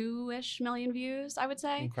like 2-ish million views, I would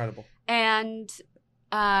say. Incredible. And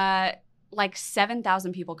like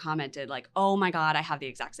 7,000 people commented like, oh my God, I have the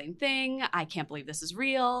exact same thing. I can't believe this is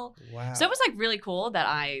real. Wow. So it was like really cool that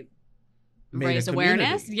I raised community.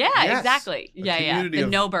 awareness. Yeah, yes. Exactly. Yeah. The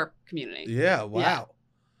no burp community. Yeah, wow. Yeah.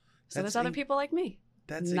 So there's other people like me.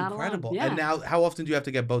 That's Not incredible. Yeah. And now, how often do you have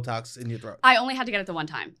to get Botox in your throat? I only had to get it the one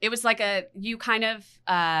time. It was like you kind of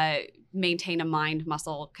maintain a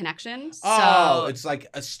mind-muscle connection. So it's like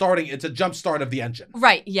it's a jump start of the engine.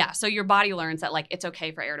 Right, yeah. So your body learns that like it's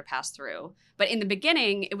okay for air to pass through. But in the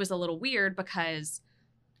beginning, it was a little weird because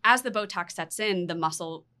as the Botox sets in, the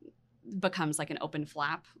muscle becomes like an open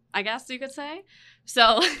flap, I guess you could say.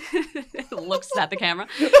 So looks at the camera.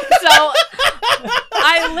 So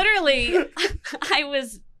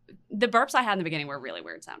the burps I had in the beginning were really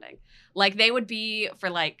weird sounding. Like they would be for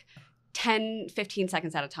like 10, 15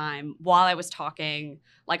 seconds at a time while I was talking.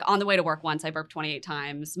 Like on the way to work once, I burped 28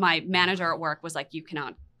 times. My manager at work was like, you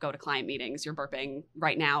cannot go to client meetings. You're burping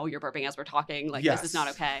right now. You're burping as we're talking. Like, This is not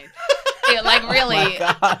okay. Like really,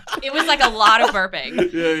 it was like a lot of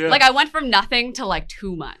burping. Yeah. Like I went from nothing to like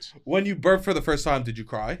too much. When you burped for the first time, did you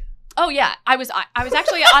cry? Oh yeah, I was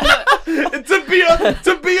actually on the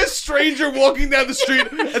to be a stranger walking down the street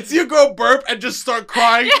and see a girl burp and just start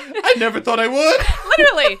crying. I never thought I would.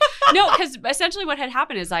 Literally, no, because essentially what had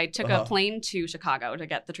happened is I took a plane to Chicago to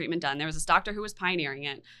get the treatment done. There was this doctor who was pioneering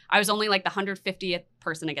it. I was only like the 150th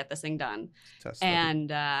person to get this thing done,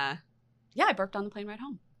 and I burped on the plane ride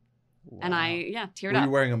home. Wow. And I teared up. Were you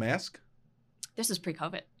wearing a mask? This is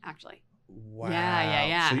pre-COVID, actually. Wow.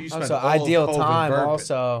 Yeah. So you spent also ideal time burping.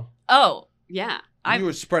 Also. Oh, yeah. You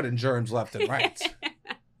were spreading germs left and right.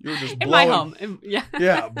 You were just blowing. In my home.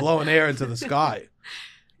 Yeah, blowing air into the sky.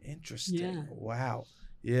 Interesting. Yeah. Wow.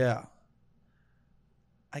 Yeah.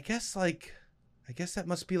 I guess that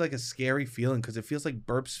must be like a scary feeling because it feels like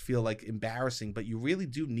burps feel like embarrassing, but you really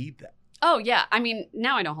do need that. Oh, yeah. I mean,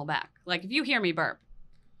 now I don't hold back. Like if you hear me burp,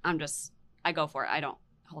 I go for it. I don't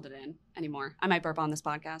hold it in anymore. I might burp on this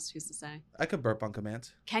podcast. Who's to say? I could burp on command.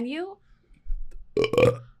 Can you?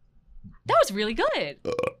 That was really good.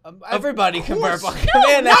 Everybody can burp on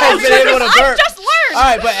command. I just learned. All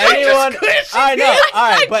right, but anyone. I know. All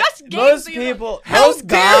right, but most people, most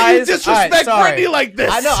guys. Disrespect Brittany like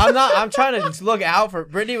this. I know. I'm trying to look out for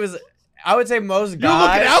Brittany. I would say most guys. You're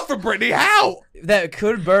looking out for Brittany. How? That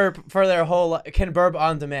could burp for their whole life can burp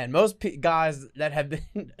on demand. Most guys that have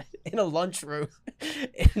been in a lunchroom.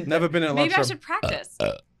 Never been in a lunchroom. Maybe I should practice.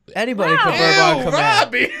 Anybody can burp on command.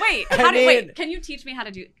 Robbie. Wait, can you teach me how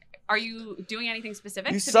to do? Are you doing anything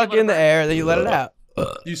specific? You suck in the air, then you let it out.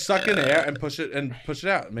 You suck in air and push it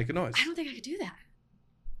out and make a noise. I don't think I could do that.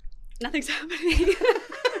 Nothing's happening.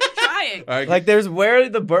 Trying. Right. Like there's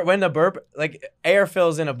when the burp like air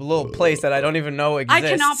fills in a little place that I don't even know exists. I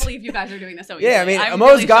cannot believe you guys are doing this so easily. Yeah, I mean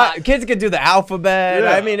most kids could do the alphabet.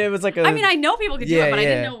 Yeah. I mean it was like I know people could do it, but I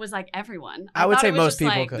didn't know it was like everyone. I would say most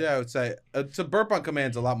people could. Yeah, I would say to burp on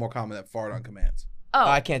command is a lot more common than fart on command. Oh,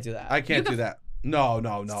 I can't do that. I can't do that. No.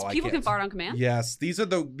 People can fart on command? Yes. These are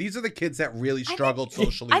the kids that really struggled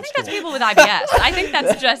socially. I think that's people with IBS. I think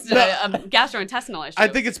that's just a gastrointestinal issue. I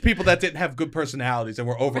think it's people that didn't have good personalities and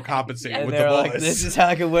were overcompensating with the boys. Like, this is how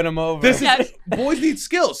I can win them over. Boys need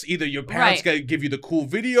skills. Either your parents give you the cool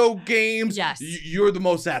video games. Yes. You're the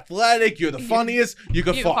most athletic. You're the funniest. You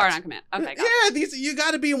can fart on command. Okay, got it. You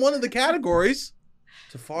got to be in one of the categories.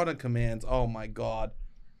 To fart on command. Oh my God.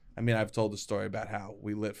 I mean, I've told the story about how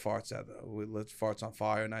we lit farts on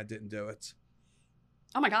fire, and I didn't do it.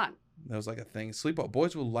 Oh my God! That was like a thing.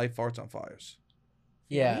 Boys will light farts on fires.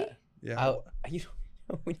 Yeah, really? Yeah.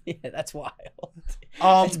 Yeah, that's wild.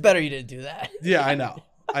 It's better you didn't do that. Yeah, I know.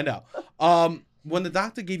 when the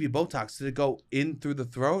doctor gave you Botox, did it go in through the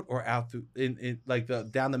throat or out through in like the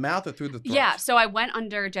down the mouth or through the throat? Yeah, so I went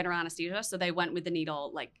under general anesthesia, so they went with the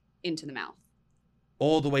needle like into the mouth.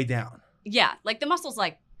 All the way down. Yeah, like the muscle's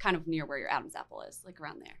like kind of near where your Adam's apple is, like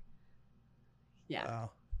around there. Yeah.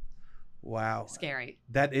 Wow. Scary.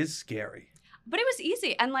 That is scary. But it was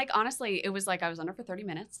easy. And like, honestly, it was like I was under for 30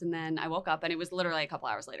 minutes and then I woke up and it was literally a couple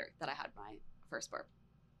hours later that I had my first burp.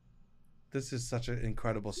 This is such an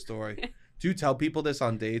incredible story. Do you tell people this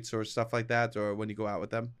on dates or stuff like that, or when you go out with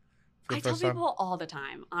them? I tell people all the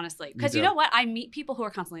time, honestly. Because you do? know what? I meet people who are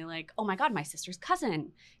constantly like, oh my God, my sister's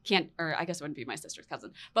cousin or I guess it wouldn't be my sister's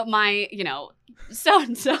cousin, but my,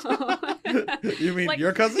 so-and-so. You mean like,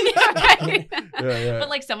 your cousin? Yeah, right. Yeah. But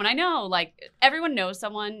like someone I know, like everyone knows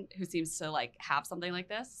someone who seems to like have something like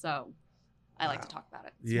this. So I like to talk about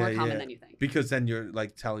it. It's more common than you think. Because then you're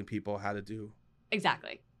like telling people how to do.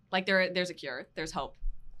 Exactly. Like there's a cure. There's hope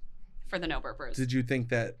for the no burpers. Did you think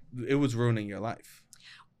that it was ruining your life?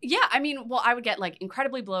 Yeah, I mean, well, I would get like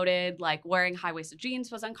incredibly bloated, like wearing high-waisted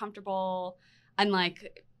jeans was uncomfortable, and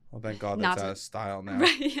like. Well, thank God that's out of style now.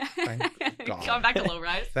 Right, yeah. Thank God. Going back to low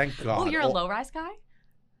rise. Thank God. Oh, you're a low rise guy?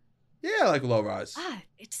 Yeah, I like low rise.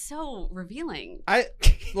 It's so revealing.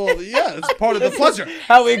 Well, yeah, it's part of the pleasure.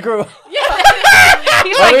 How we grew up. Yeah.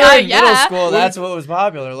 He's When like, we were in middle school, that's what was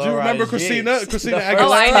popular. Do you remember Christina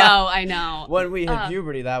Aguilera? Oh, I know. When we hit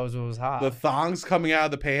puberty, that was what was hot. The thongs coming out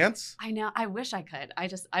of the pants? I know. I wish I could. I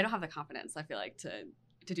don't have the confidence, I feel like,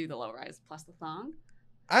 to do the low rise plus the thong.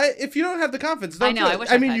 If you don't have the confidence, don't I know. do it. I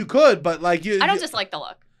wish I mean, you could, but like you. I don't just like the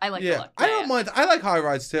look. I like the look. I don't mind. I like high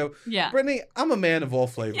rise too. Yeah. Brittany, I'm a man of all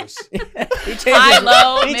flavors. he changes, High,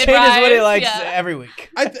 low, he changes mid-rise, what he likes yeah. every week.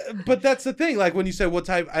 But that's the thing. Like when you say what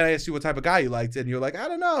type, I asked you what type of guy you liked, and you're like, I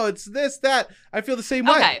don't know. It's this, that. I feel the same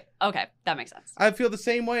way. Okay. That makes sense. I feel the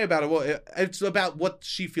same way about it. Well, it's about what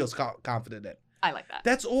she feels confident in. I like that.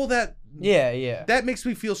 That's all that. Yeah. That makes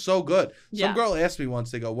me feel so good. Yeah. Some girl asked me once,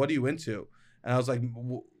 they go, what are you into? And I was like,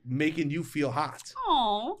 making you feel hot.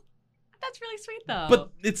 Oh, that's really sweet though.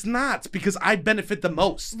 But it's not, because I benefit the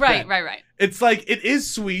most. Right. It's like, it is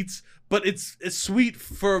sweet, but it's sweet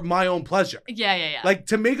for my own pleasure. Yeah. Like,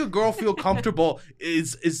 to make a girl feel comfortable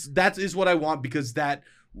is what I want, because that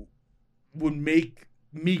would make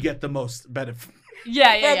me get the most benefit.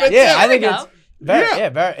 Yeah. Yeah, I think it's very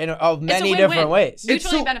in many win-win. different ways.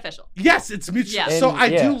 Mutually beneficial. Yes, it's mutual. Yeah. So I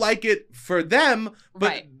do yes. like it for them, but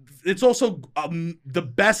Right. it's also the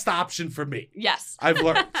best option for me. Yes. I've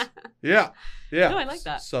learned. Yeah. No, I like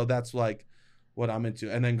that. So that's like what I'm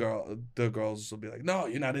into. And then the girls will be like, no,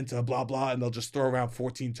 you're not into blah, blah. And they'll just throw around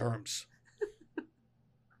 14 terms.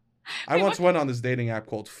 I once went on this dating app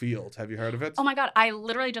called Field. Have you heard of it? Oh my God. I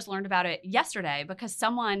literally just learned about it yesterday because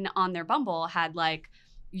someone on their Bumble had like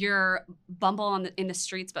your Bumble in the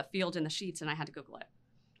streets, but Field in the sheets. And I had to Google it.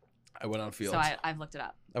 I went on Field. So I've looked it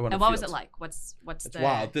up. And what was it like? What's it's the...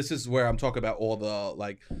 wild. This is where I'm talking about all the,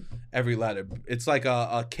 like, every letter. It's like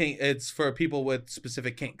a kink. It's for people with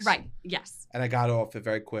specific kinks. Right. Yes. And I got off it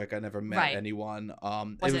very quick. I never met Right. anyone.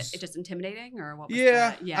 Was it just intimidating or what was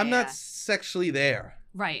yeah, the... I'm not sexually there.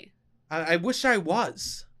 Right. I wish I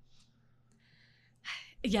was.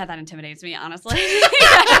 Yeah, that intimidates me, honestly.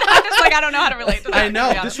 I'm just like, I don't know how to relate to that. I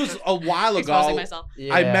know. This was a while ago. Exposing myself.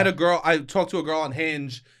 Yeah. I met a girl. I talked to a girl on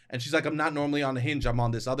Hinge, and she's like, I'm not normally on Hinge. I'm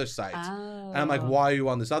on this other site. Oh. And I'm like, why are you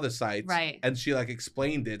on this other site? Right. And she like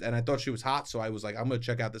explained it, and I thought she was hot, so I was like, I'm gonna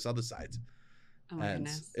check out this other site. Oh my And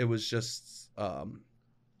goodness. it was just,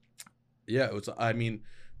 it was. I mean,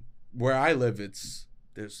 where I live,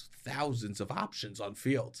 there's thousands of options on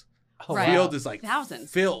Field. Oh, Right. Field is like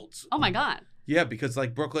Thousands. filled. Oh my God. Yeah, because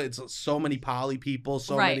like Brooklyn, it's so many poly people,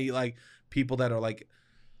 so Right. many like people that are like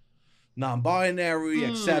non-binary,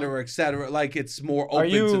 et cetera, et cetera. Like it's more open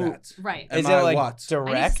to that. Right. Am Is I it like what? I need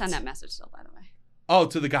direct? to send that message still, by the way. Oh,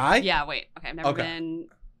 to the guy? Yeah, wait. Okay, I've never Okay. been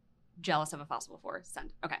jealous of a fossil before.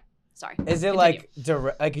 Send. Okay, sorry. Is it Continue. like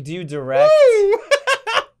direct? Like, do you direct Woo!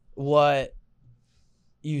 what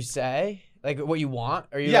you say? Like what you want?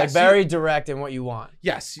 Or are you Yes, like very direct in what you want?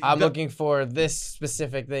 Yes. I'm looking for this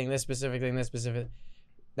specific thing, this specific thing, this specific.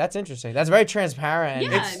 That's interesting. That's very transparent.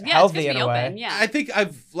 Yeah, It's yeah, healthy it's in a way. Yeah. I think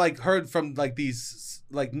I've like heard from like these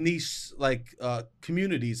like niche like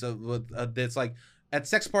communities of that's like at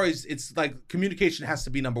sex parties, it's like communication has to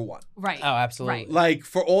be number one. Right. Oh, absolutely. Right. Like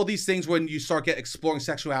for all these things, when you start exploring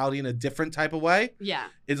sexuality in a different type of way, Yeah.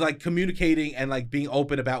 it's like communicating and like being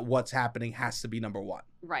open about what's happening has to be number one.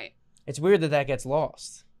 Right. It's weird that gets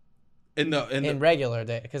lost In in regular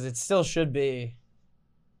day because it still should be.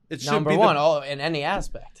 It should number be one, in any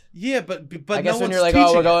aspect. Yeah, but I guess no when you're one's like, oh, we're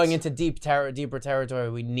teaching going it. into deeper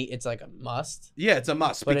territory, it's like a must. Yeah, it's a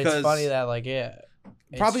must But because it's funny that like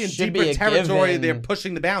probably in should be deeper a territory given. they're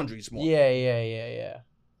pushing the boundaries more. Yeah, it's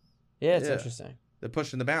Yeah. interesting. They're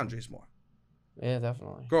pushing the boundaries more. Yeah,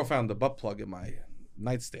 definitely. Girl found the butt plug in my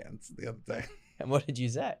nightstand the other day. And what did you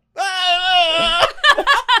say?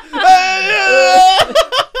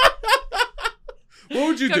 What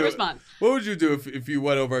would you Good do? response. What would you do if you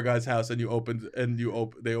went over a guy's house and they opened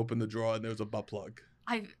the drawer and there was a butt plug?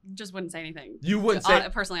 I just wouldn't say anything. You wouldn't say.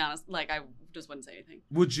 Personally honest, like I just wouldn't say anything.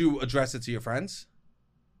 Would you address it to your friends?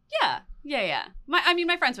 Yeah.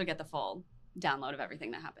 My friends would get the full download of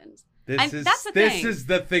everything that happens. This is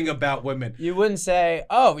the thing about women. You wouldn't say,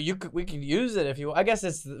 "Oh, we could use it if you." I guess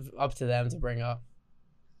it's up to them to bring up.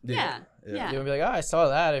 Yeah. You would be like, "Oh, I saw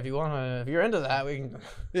that. If you're into that, we can."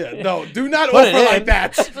 Yeah, no, do not Put offer it like in.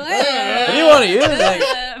 that. If you want to use it, like,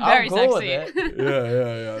 Very I'm cool sexy. with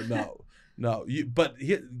it. Yeah. No.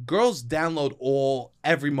 Girls download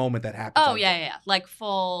every moment that happens. Oh yeah. Like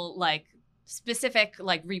full like specific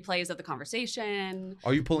like replays of the conversation.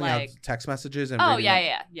 Are you pulling out like- text messages and? Oh reading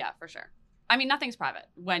them? yeah, for sure. I mean, nothing's private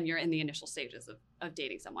when you're in the initial stages of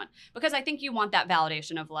dating someone, because I think you want that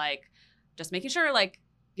validation of like just making sure like,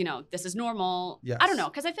 you know, this is normal. Yes. I don't know,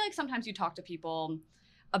 because I feel like sometimes you talk to people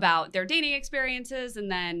about their dating experiences and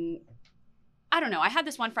then I don't know. I had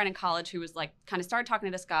this one friend in college who was like kind of started talking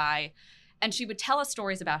to this guy and she would tell us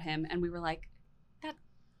stories about him and we were like, that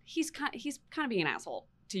he's kind of being an asshole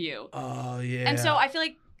to you. Oh yeah. And so I feel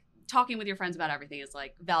like talking with your friends about everything is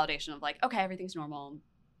like validation of like, okay, everything's normal.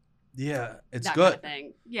 Yeah, it's that good. Kind of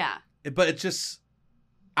thing. Yeah. But it's just,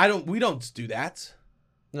 we don't do that.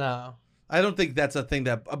 No, I don't think that's a thing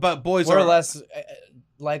but boys we're are less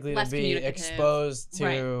likely Less to be communicative. exposed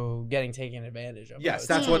to getting taken advantage of. Yes,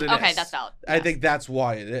 I would that's say. what it is. Okay, that's valid. I Yes. think that's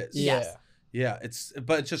why it is. Yeah. Yes. Yeah,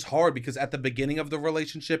 but it's just hard because at the beginning of the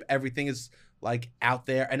relationship, everything is like out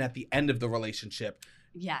there, and at the end of the relationship,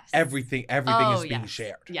 Yes. everything is being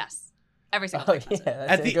shared. Yes. Every single Oh thing. yeah,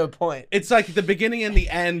 that's a good point. It's like the beginning and the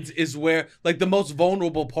end is where like the most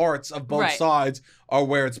vulnerable parts of both Right. sides are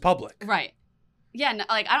where it's public. Right. Yeah. No,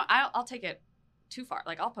 like I'll take it too far.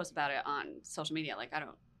 Like I'll post about it on social media. Like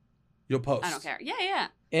You'll post. I don't care. Yeah.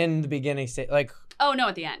 In the beginning state, like Oh no,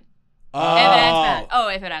 at the end. Oh. If it ends bad. Oh,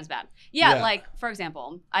 if it ends bad. Yeah, Yeah. like for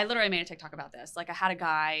example, I literally made a TikTok about this. Like I had a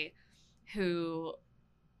guy who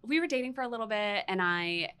we were dating for a little bit and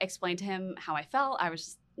I explained to him how I felt. I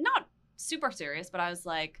was not super serious, but I was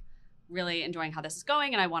like really enjoying how this is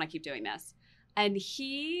going and I want to keep doing this. And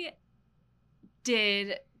he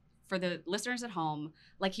did, for the listeners at home,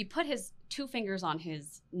 like he put his 2 fingers on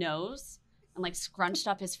his nose and like scrunched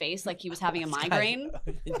up his face like he was having a migraine.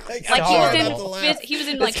 Like, Like horrible. he was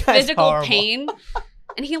in This like guy's physical horrible. pain.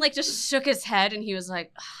 And he like just shook his head and he was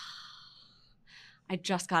like, I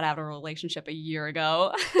just got out of a relationship a year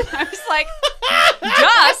ago. I was like,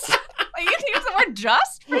 just? Like, you can use the word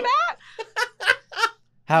just for that?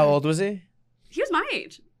 how old was he? He was my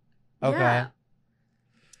age. Okay.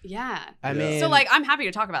 Yeah. I Yeah. mean, So like I'm happy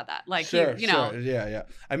to talk about that. Like Sure, you know, sure. Yeah.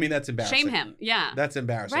 I mean, that's embarrassing. shame him. Yeah. That's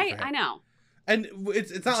embarrassing. Right? for him. I know. And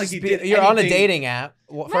it's not like he just did. you're on a anything- dating app.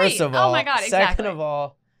 First Right. of all, Oh my God, Second exactly. of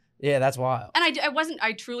all, yeah, that's wild. And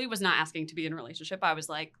I truly was not asking to be in a relationship. I was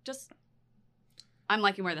like, just I'm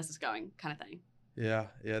liking where this is going kind of thing. Yeah.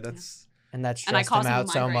 That's And that And I stressed caused him him a out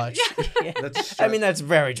so migraine. much. Yeah. that's. I mean, that's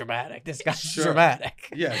very dramatic. This guy's Sure. dramatic.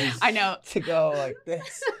 yeah. I know. To go like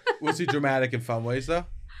this. Was he dramatic in fun ways though?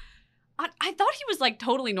 I thought he was like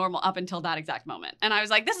totally normal up until that exact moment. And I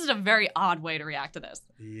was like, this is a very odd way to react to this.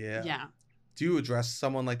 Yeah. Yeah. Do you address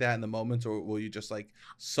someone like that in the moment, or will you just like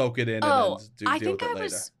soak it in Oh, and then I deal think with it I later?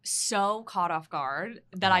 was so caught off guard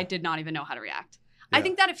that I did not even know how to react. Yeah. I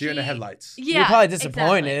think that if You're in the he- headlights. Yeah, You're probably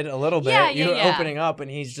disappointed a little bit. Yeah, You're yeah. opening up,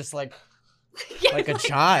 and he's just like, Yeah, like a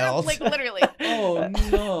child. Like literally. Oh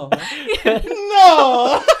no! Yeah.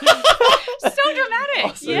 No! So dramatic.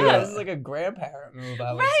 Also, yeah. this is like a grandparent move.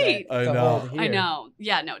 I would Right. say. I to know. hold I here. know.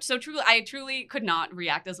 Yeah, no. So I truly could not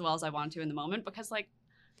react as well as I wanted to in the moment because like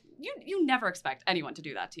you never expect anyone to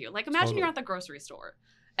do that to you. Like imagine Totally. you're at the grocery store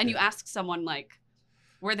and you Yeah. ask someone like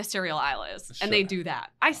where the cereal aisle is and they Sure. do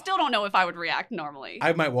that. I still don't know if I would react normally.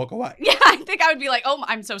 I might walk away. Yeah, I think I would be like, "Oh,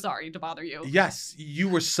 I'm so sorry to bother you." Yes, you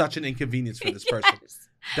were such an inconvenience for this person. Yes.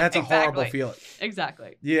 That's a Exactly. horrible feeling.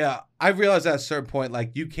 Exactly. Yeah, I realized at a certain point,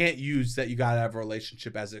 like, you can't use that you gotta have a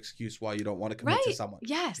relationship as an excuse why you don't want to commit to someone.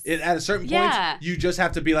 Yes. At a certain point, you just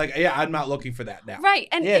have to be like, yeah, I'm not looking for that now. Right.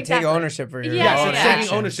 And take ownership for your own actions.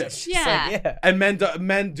 taking ownership. It's Yeah. like, And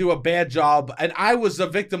men do a bad job, and I was a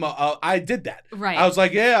victim of. I did that. Right. I was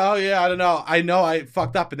like, I don't know. I know I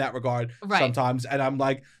fucked up in that regard sometimes, and I'm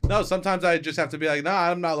like, no. Sometimes I just have to be like, no,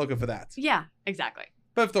 I'm not looking for that. Yeah. Exactly.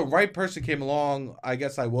 But if the right person came along, I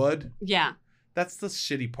guess I would. Yeah. That's the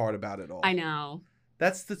shitty part about it all. I know.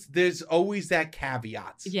 There's always that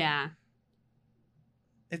caveat. Yeah.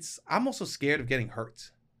 I'm also scared of getting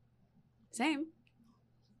hurt. Same.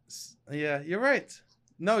 Yeah, you're right.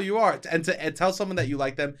 No, you are. And to tell someone that you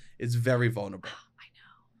like them is very vulnerable. I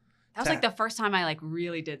know. That was like the first time I like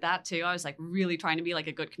really did that too. I was like really trying to be like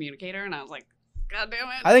a good communicator, and I was like, God damn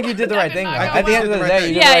it. I think you did the right thing. At the end of the day,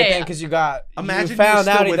 you did the right thing because you found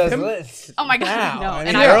out he does this. Oh my God, no.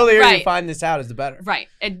 And the earlier you find this out is the better. Right.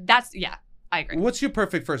 I agree. What's your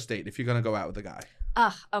perfect first date if you're going to go out with a guy?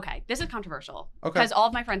 Okay. This is controversial. Okay. Because all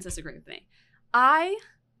of my friends disagree with me. I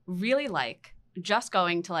really like just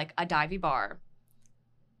going to like a divey bar,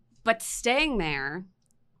 but staying there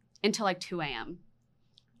until like 2 a.m.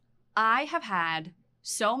 I have had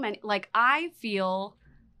so many, like I feel,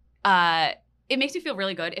 it makes me feel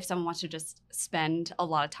really good if someone wants to just spend a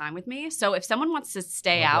lot of time with me. So if someone wants to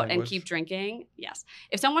stay out and keep drinking, yes.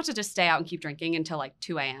 If someone wants to just stay out and keep drinking until like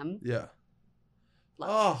 2 a.m. Yeah.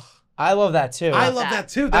 I love that too. I love that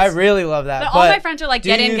too. I really love that. But all my friends are like,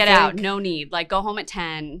 get in, get out. No need. Like go home at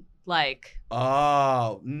 10. Like.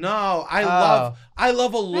 Oh, no. I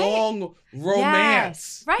love a long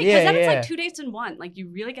romance. Yes. Right. Because then it's like 2 dates in one. Like you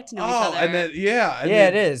really get to know each other. And then,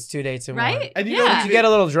 it is 2 dates in one. Right? And you get a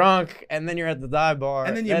little drunk and then you're at the dive bar.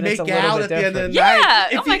 And then you make out at the end of the night.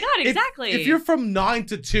 Yeah. Oh my God, exactly. If you're from 9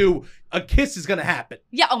 to 2, a kiss is going to happen.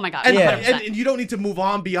 Yeah. Oh my God. And you don't need to move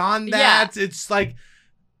on beyond that. Yeah. It's like,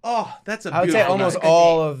 that's a beautiful I would say almost night.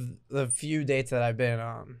 all of the few dates that I've been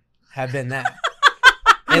on have been that.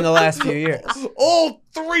 In the last few years. All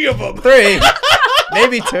 3 of them. 3.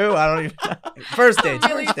 Maybe 2. I don't even know. First dates.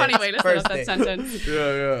 Really funny way to set up that sentence.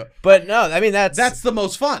 Yeah. But no, I mean, that's the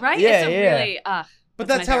most fun. Right? Yeah, it's really, but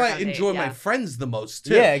that's how I enjoy my friends the most,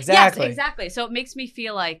 too. Yeah, exactly. Yes, exactly. So it makes me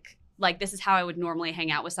feel like this is how I would normally hang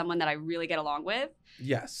out with someone that I really get along with.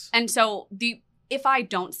 Yes. And so if I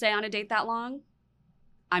don't stay on a date that long,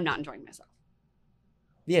 I'm not enjoying myself.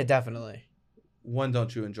 Yeah, definitely. When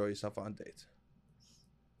don't you enjoy yourself on dates?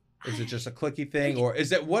 Is it just a clicky thing, or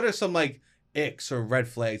what are some like icks or red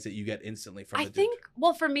flags that you get instantly from a dude?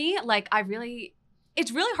 Well, for me, like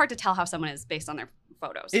it's really hard to tell how someone is based on their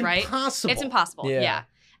photos, right? Impossible. It's impossible. Yeah.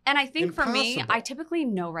 And I think for me, I typically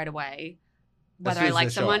know right away whether I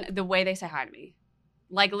like someone the way they say hi to me.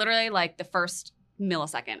 Like literally like the first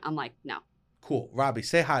millisecond, I'm like, no. Cool. Robbie,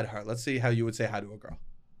 say hi to her. Let's see how you would say hi to a girl.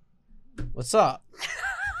 What's up?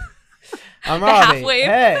 I'm Robbie. Half-wave.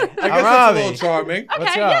 Hey, I guess that's a little charming.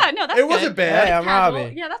 Okay, yeah, no, that's good. It wasn't bad. Hey, I'm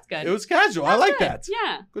Robbie. Yeah, that's good. It was casual. I like that.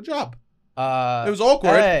 Yeah. Good job. It was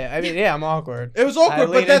awkward. Hey, I mean, yeah, I'm awkward. It was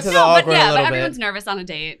awkward, but that's but everyone's nervous on a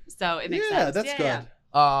date, so it makes sense. Yeah, that's good.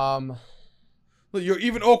 Yeah. You're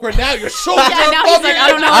even awkward now. You're so drunk. Now he's like, I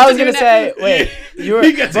don't know. I was gonna say, wait,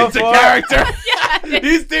 he gets into character. Yeah.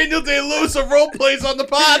 He's Daniel Day-Lewis of role plays on the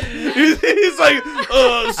pod. He's like,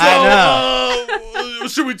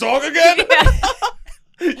 should we talk again? Yeah.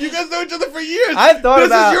 You guys know each other for years. I've thought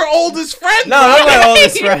this is your oldest friend. No, not my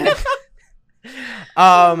oldest friend.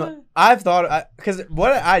 I've thought because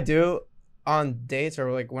what I do on dates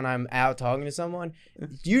or like when I'm out talking to someone,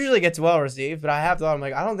 usually gets well received. But I have thought, I'm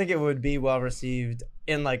like, I don't think it would be well received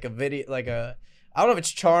in like a video, I don't know if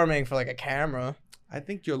it's charming for like a camera. I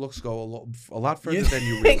think your looks go a lot further than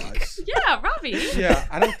you realize. Yeah, Robbie. Yeah,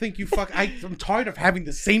 I don't think you I'm tired of having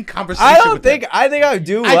the same conversation. I think I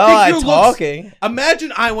do well at talking.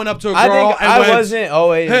 Imagine I went up to a girl and I wasn't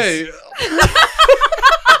always. Hey.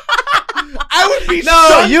 I would be this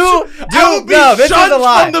is a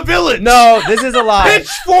lie. From the village. No, this is a lie.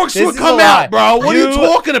 Pitchforks would come out, bro. What are you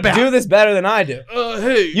talking about? You do this better than I do.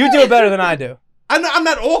 Hey. You do it better than I do. I'm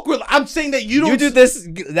not awkward. I'm saying that you don't. You do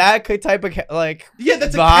that type of like. Yeah,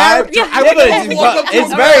 that's vibe. a character.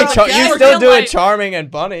 It's very. You still do it charming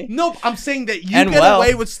and funny. Nope, I'm saying that you get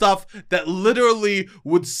away with stuff that literally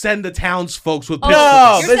would send the townsfolk with.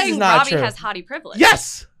 No, you're this saying is not Robbie true. has hottie privilege.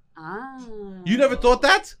 Yes. Oh. You never thought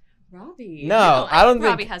that? Robbie. No, I don't think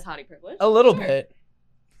Robbie has hottie privilege. A little bit,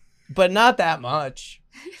 but not that much.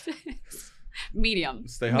 Medium.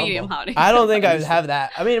 Stay humble. Medium hottie. I don't think I would have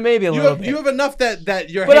that. I mean, maybe a little bit. You have enough that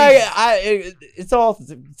you're. But it's all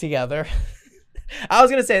together. I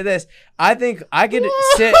was gonna say this. I think I could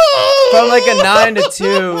sit from like a 9 to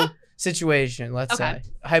 2 situation. Let's say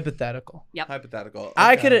hypothetical. Yep. Hypothetical. Okay.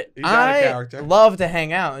 I could. You got a I character. love to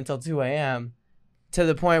hang out until 2 a.m. to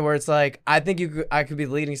the point where it's like I think I could be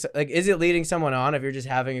leading. Like, is it leading someone on if you're just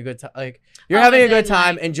having a good time? Like, you're having a good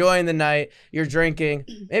time, enjoying the night. You're drinking.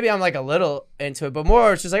 Maybe I'm like a little into it, but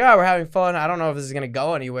more it's just like, oh, we're having fun. I don't know if this is gonna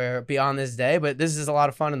go anywhere beyond this day, but this is a lot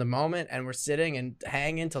of fun in the moment, and we're sitting and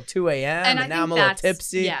hanging till 2 a.m. And now I'm a little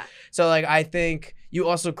tipsy. Yeah. So like I think you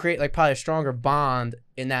also create like probably a stronger bond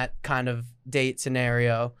in that kind of date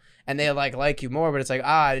scenario, and they like you more. But it's like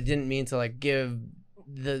I didn't mean to like give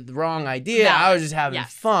the wrong idea. I was just having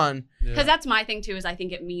fun. Because that's my thing too. Is I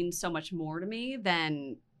think it means so much more to me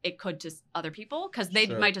than it could to other people, because they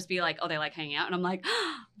might just be like, oh, they like hanging out, and I'm like,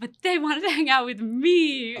 oh, but they wanted to hang out with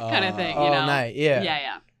me, kind of thing. You know? All night.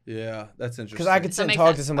 Yeah. Yeah, that's interesting. Because I could sit and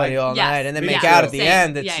talk to somebody all night and then make too. out at the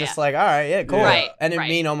end. It's just like, all right, yeah, cool. Right. And it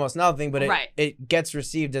mean almost nothing, but it gets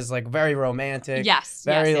received as like very romantic. Yes.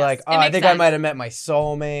 Very like, oh, I think I might have met my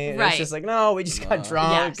soulmate. And it's just like, no, we just got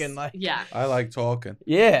drunk and like. Yeah. I like talking.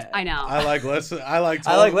 Yeah. I know. I like listening. I like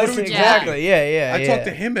talking. I like listening. Exactly. Yeah. I talk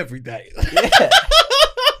to him every day. Yeah.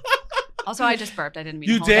 Also, I just burped. I didn't mean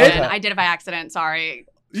you to hold did? it in. I did it by accident. Sorry.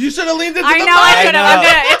 You should have leaned into I the know. I should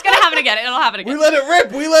have. It's gonna happen again. It'll happen again. We let it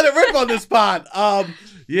rip. We let it rip on this pod.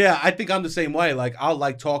 Yeah, I think I'm the same way. Like, I'll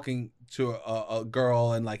like talking to a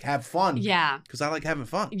girl and like have fun. Yeah. Because I like having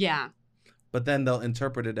fun. Yeah. But then they'll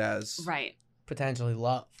interpret it as potentially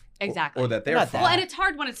love. Exactly. Or that they're fun. Well, and it's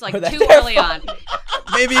hard when it's like too early on.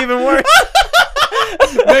 Maybe even worse.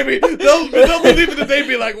 Maybe they'll believe it and they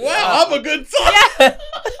be like, wow, I'm a good son. Yeah.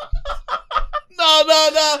 No.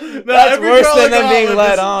 That's worse than them being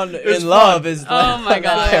led on in love. Is oh my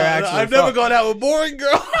god! I've never gone out with boring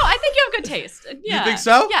girl. No, I think you have good taste. Yeah. You think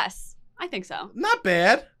so? Yes, I think so. Not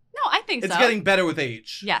bad. No, I think it's so. It's getting better with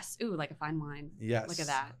age. Yes. Ooh, like a fine wine. Yes. Look at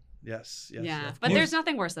that. Yes. Yeah, but there's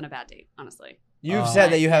nothing worse than a bad date, honestly. You've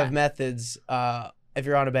said that you have methods if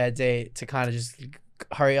you're on a bad date to kind of just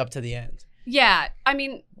hurry up to the end. Yeah, I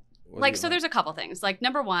mean, like, so there's a couple things. Like,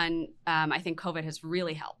 number one, I think COVID has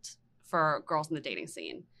really helped for girls in the dating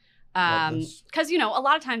scene. Because, you know, a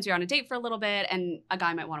lot of times you're on a date for a little bit and a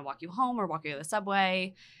guy might want to walk you home or walk you to the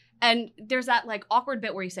subway. And there's that like awkward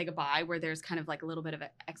bit where you say goodbye, where there's kind of like a little bit of an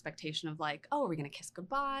expectation of like, oh, are we going to kiss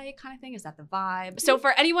goodbye kind of thing? Is that the vibe? So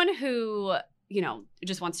for anyone who, you know,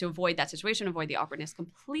 just wants to avoid that situation, avoid the awkwardness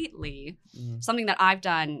completely, something that I've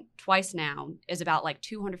done twice now is about like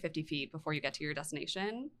 250 feet before you get to your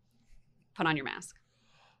destination, put on your mask.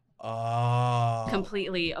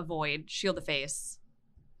 Completely avoid, shield the face,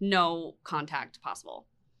 no contact possible.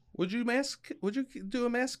 Would you do a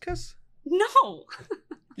mask kiss? No.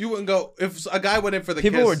 You wouldn't go if a guy went in for the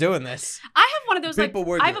People kiss. were doing this. I have one of those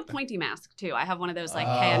I have a pointy mask too. I have one of those like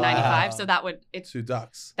KN95, so that would two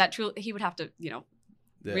ducks. That truly he would have to, you know,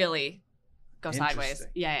 really go sideways.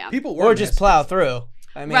 Yeah. People were or just plow through.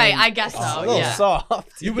 I mean, right, I guess so. A little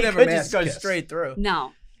soft. You would never just go straight through.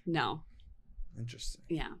 No. Interesting.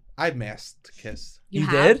 Yeah. I've masked kissed. You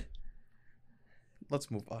did? Let's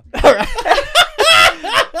move on. All right.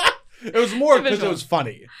 It was more because it was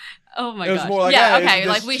funny. Oh my god. It was more like, okay,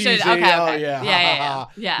 like we should. Okay. Oh yeah.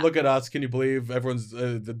 Yeah. Look at us. Can you believe everyone's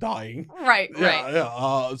dying? Right.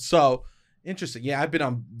 Yeah. So interesting. Yeah, I've been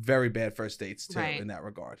on very bad first dates too in that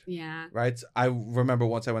regard. Yeah. Right. I remember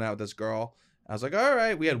once I went out with this girl. I was like, all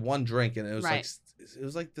right. We had one drink and it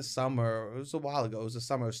was like the summer. It was a while ago. It was the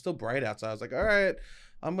summer. It was still bright outside. I was like, all right,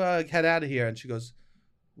 I'm gonna head out of here. And she goes,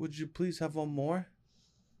 would you please have one more?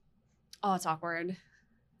 Oh, it's awkward.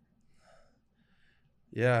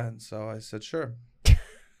 Yeah, and so I said, sure. And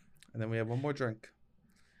then we had one more drink.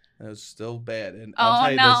 And it was still bad. And I'll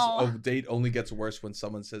tell you this, a date only gets worse when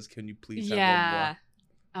someone says, can you please have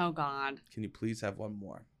one more? Oh, God. Can you please have one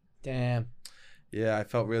more? Damn. Yeah, I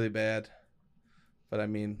felt really bad. But I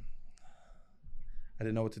mean, I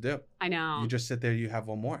didn't know what to do. I know. You just sit there, you have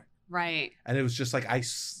one more. Right. And it was just like I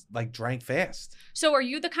drank fast. So are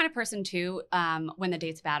you the kind of person too, when the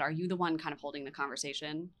date's bad, are you the one kind of holding the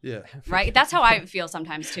conversation? Yeah. Right? That's how I feel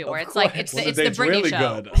sometimes too, where it's like it's the Brittany really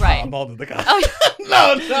show. Good. Right. I'm holding the guy. Oh,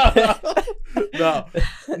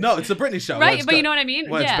 No, it's the Brittany show. Right, but you know what I mean?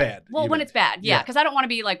 When it's bad. Well, when it's bad, because I don't want to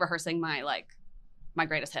be like rehearsing my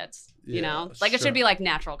greatest hits. You know? Like it should be like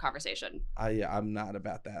natural conversation. I'm not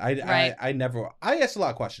about that. I ask a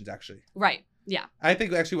lot of questions actually. Right. Yeah. I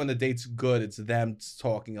think actually when the date's good, it's them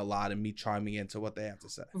talking a lot and me chiming into what they have to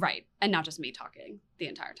say. Right. And not just me talking the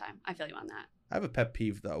entire time. I feel you on that. I have a pet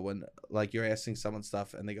peeve though when like you're asking someone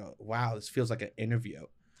stuff and they go, wow, this feels like an interview.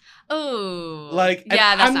 Oh. Like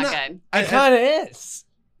yeah, that's not good. It kind of is.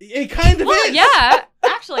 It kind of is. Yeah,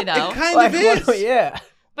 actually though. It kind of is. Yeah.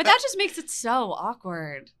 But that just makes it so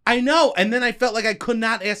awkward. I know. And then I felt like I could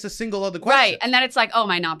not ask a single other question. Right. And then it's like, oh, am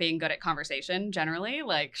I not being good at conversation generally?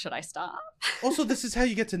 Like, should I stop? Also, this is how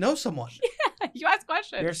you get to know someone. Yeah, you ask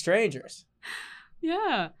questions. You're strangers.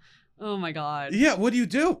 Yeah. Oh my God. Yeah, what do you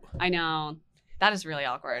do? I know. That is really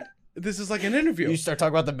awkward. This is like an interview. You start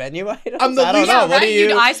talking about the menu items? I'm the I don't least- know. Yeah, What right? do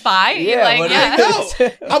you... I spy. Yeah, Like, what do yeah. you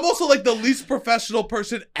do? I'm also like the least professional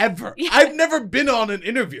person ever. Yeah. I've never been on an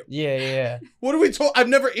interview. Yeah. What are we told? I've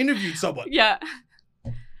never interviewed someone. Yeah.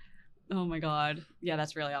 Oh my God. Yeah,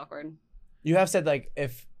 that's really awkward. You have said, like,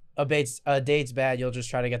 if a date's bad, you'll just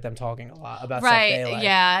try to get them talking a lot about stuff Right. they like.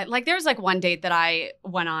 Yeah. Like there was like one date that I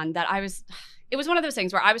went on that it was one of those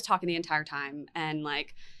things where I was talking the entire time and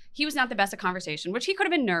like he was not the best at conversation, which he could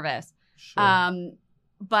have been nervous. Sure.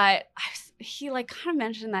 But he like kind of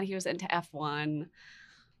mentioned that he was into F1.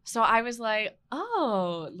 So I was like,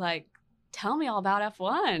 oh, like, tell me all about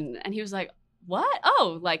F1. And he was like, what?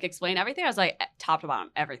 Oh, like explain everything. I was like, top to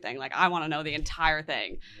bottom, everything. Like, I want to know the entire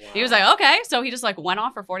thing. Wow. He was like, okay. So he just like went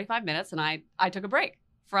off for 45 minutes and I took a break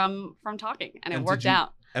from talking and it And worked did you-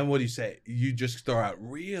 out. And what do you say? You just throw out,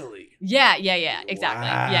 really? Yeah, exactly.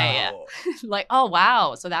 Yeah. Wow. Like, oh,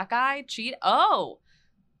 wow. So that guy cheat. Oh,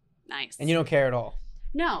 nice. And you don't care at all.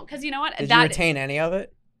 No, because you know what? Did you retain any of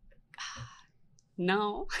it?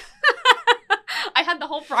 No. I had the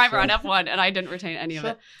whole primer on F1 and I didn't retain any of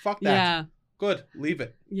it. Fuck that. Yeah. Good. Leave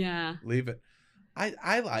it. Yeah. Leave it.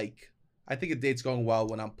 I think a date's going well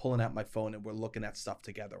when I'm pulling out my phone and we're looking at stuff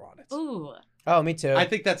together on it. Ooh. Oh, me too. I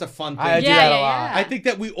think that's a fun thing. I do Yeah, that a yeah, lot. yeah. I think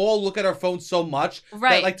that we all look at our phones so much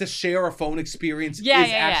Right. that like to share a phone experience Yeah, is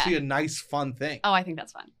yeah, yeah. actually a nice, fun thing. Oh, I think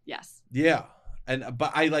that's fun. Yes. Yeah.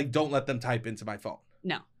 But I like don't let them type into my phone.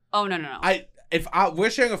 No. Oh, no. If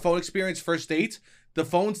we're sharing a phone experience first date, the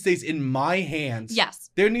phone stays in my hands.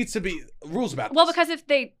 Yes. There needs to be rules about Well, this. because if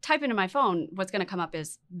they type into my phone, what's going to come up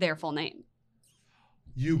is their full name.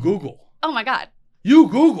 You Google. Oh my God. You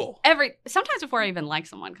Google. Sometimes before I even like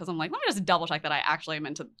someone, because I'm like, let me just double check that I actually am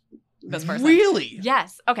into this person. Really?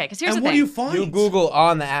 Yes. Okay. Because here's And the what thing. do you find? You Google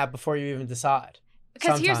on the app before you even decide.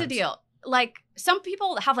 Because here's the Sometimes. deal. Like some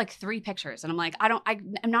people have like 3 pictures and I'm like, I'm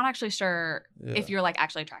not actually sure Yeah. if you're like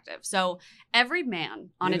actually attractive. So every man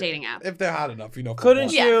on You a know, dating app. If they're hot enough, you know. from Couldn't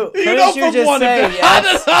one. Yeah. you? You Couldn't know you from just one say if they're hot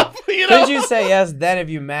yes? enough, you know? Couldn't you say yes? Then if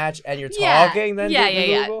you match and you're Yeah. talking, then Yeah, do the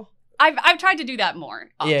yeah. Google. I've tried to do that more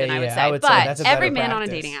often, Yeah, I would yeah, say. I would say But that's a every better man on a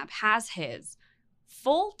practice. dating app has his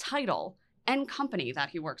full title and company that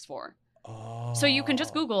he works for. Oh. So you can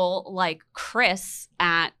just Google like Chris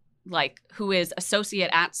at like who is associate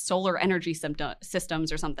at Solar Energy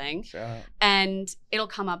Systems or something, Sure. and it'll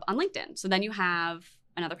come up on LinkedIn. So then you have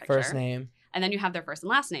another picture. First name. And then you have their first and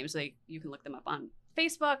last name. So you can look them up on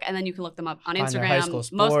Facebook and then you can look them up on Find their high Instagram.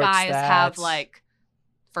 school Most sports guys have stats. like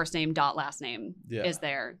first name dot last name Yeah. is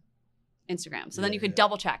their Instagram. So then Yeah, you could yeah.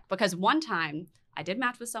 double check because one time I did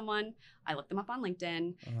match with someone. I looked them up on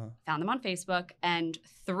LinkedIn, Uh-huh. found them on Facebook, and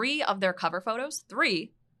 3 of their cover photos,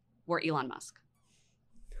 3 were Elon Musk.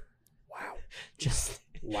 Wow. Just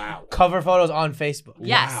Wow. cover photos on Facebook.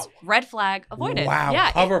 Yes. Wow. Red flag avoided. Wow.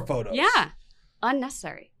 Yeah. Cover photos. Yeah.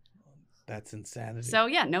 Unnecessary. That's insanity. So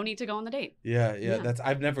yeah, no need to go on the date. Yeah. Yeah. That's.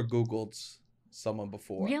 I've never Googled someone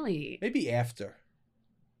before. Really? Maybe after.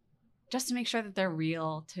 Just to make sure that they're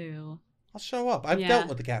real too. I'll show up. I've Yeah. dealt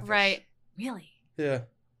with the catfish. Right. Really? Yeah.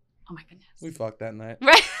 Oh my goodness. We fucked that night.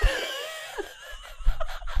 Right.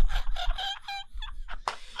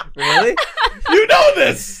 Really? You know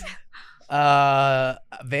this.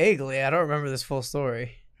 Vaguely. I don't remember this full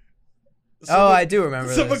story. Someone- I do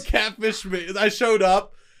remember Someone this. catfished me. I showed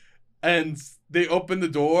up, and they opened the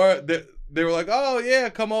door. They were like, "Oh yeah,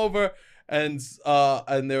 come over," and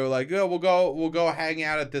they were like, "Yeah, we'll go hang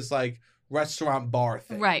out at this like restaurant bar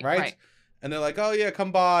thing." Right. And they're like, "Oh yeah,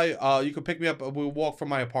 come by. You can pick me up. We'll walk from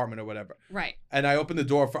my apartment or whatever." Right. And I opened the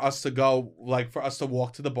door for us to go, like for us to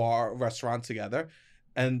walk to the restaurant together,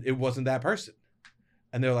 and it wasn't that person.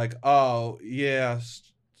 And they're like, "Oh yeah,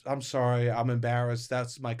 I'm sorry, I'm embarrassed.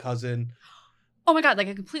 That's my cousin." Oh my God, like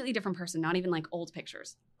a completely different person, not even like old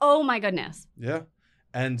pictures. Oh my goodness. Yeah.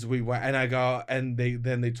 And we went, and I go, and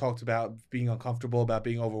they talked about being uncomfortable, about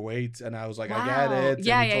being overweight, and I was like, I get Wow. it.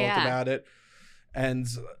 Yeah, and we yeah, talked yeah. about it, and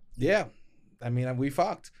yeah, I mean, we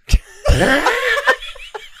fucked.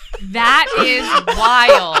 That is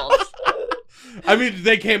wild. I mean,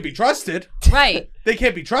 they can't be trusted. Right. They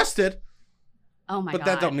can't be trusted, Oh my but God.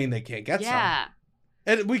 that don't mean they can't get Yeah. some.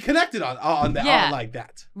 And we connected on that, Yeah. on like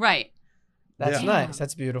that. Right. That's Yeah. nice.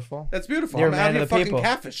 That's beautiful. That's beautiful. You're I'm a out man here of the fucking people.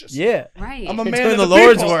 catfishes. Yeah. Right. I'm a You're man doing of the the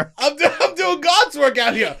Lord's people. work. I'm doing doing God's work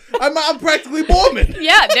out here. I'm practically Mormon.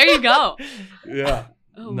 Yeah, there you go. Yeah.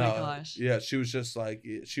 Oh my gosh. Yeah, she was just like,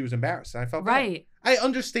 she was embarrassed. And I felt right. bad. I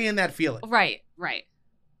understand that feeling. Right.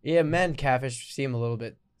 Yeah, men catfish seem a little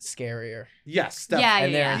bit scarier. Yes, definitely.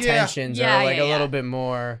 And their intentions are like a little bit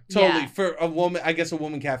more. Totally. For a woman, I guess a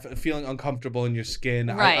woman feeling uncomfortable in your skin.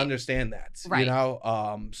 Right. I understand that. Right. You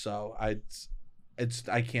know? So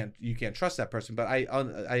you can't trust that person, but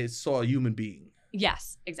I saw a human being.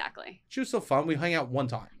 Yes, exactly. She was so fun. We hung out one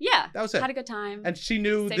time. Yeah. That was it. Had a good time. And she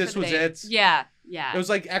knew this was it. Yeah. It was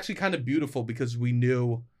like actually kind of beautiful because we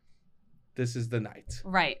knew this is the night.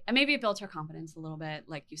 Right. And maybe it built her confidence a little bit.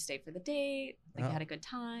 Like you stayed for the date. Like you had a good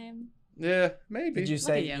time. Yeah, maybe. Did you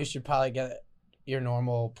say you should probably get your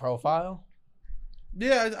normal profile?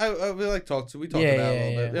 Yeah, I we like talked about it a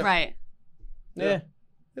little bit. Yeah. Right. Yeah.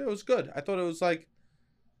 It was good. I thought it was like,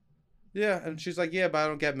 yeah. And she's like, yeah, but I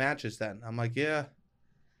don't get matches then. I'm like, yeah.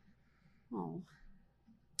 Oh.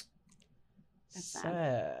 That's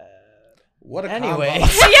sad. What a anyway. combo.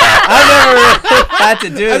 I've never had to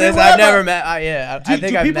do this. I've never met. I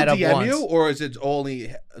think I've met up once. Do people DM you, or is it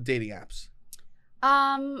only dating apps?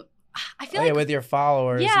 I feel like with your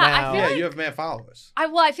followers. Yeah, now. I feel like you have mad followers.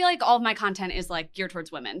 I feel like all of my content is like geared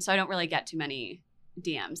towards women, so I don't really get too many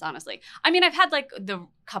DMs, honestly. I mean, I've had like the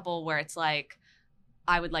couple where it's like,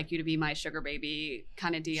 I would like you to be my sugar baby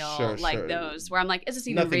kind of deal, those where I'm like, is this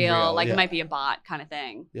even real? Like it might be a bot kind of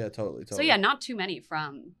thing. Yeah, totally. So yeah, not too many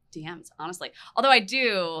from DMs, honestly.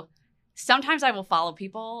 Although sometimes I will follow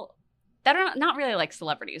people that are not really like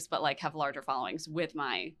celebrities, but like have larger followings with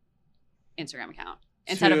my Instagram account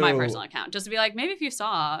instead of my personal account, just to be like, maybe if you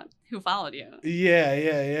saw who followed you. Yeah.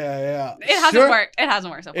 It hasn't worked. It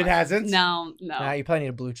hasn't worked so far. It hasn't? No. Nah, you probably need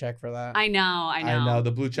a blue check for that. I know.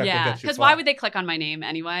 The blue check will get you because why would they click on my name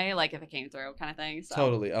anyway? Like if it came through kind of thing. So.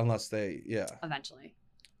 Totally, unless they, eventually.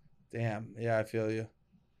 Damn. Yeah, I feel you.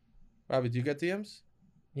 Robbie, do you get DMs?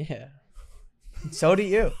 Yeah. So do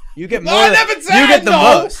you. You get more. I never said you get the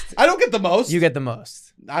most. I don't get the most. You get the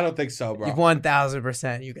most. I don't think so, bro. You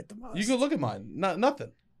 1,000%. You get the most. You can look at mine.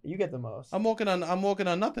 Nothing. You get the most. I'm walking on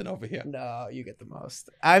nothing over here. No, you get the most.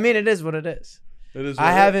 I mean, it is what it is. It is.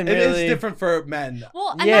 It is different for men.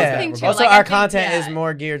 Well, and that's the thing too. Also, like, our content is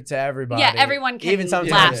more geared to everybody. Yeah, everyone can even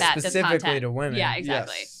sometimes laugh at specifically this content. to women. Yeah,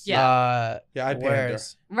 exactly. Yes. Yeah. I pander.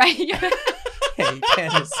 Right. Yeah, you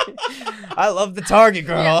can't just... I love the Target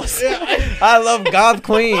girls. Yeah. I love goth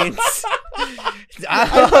queens.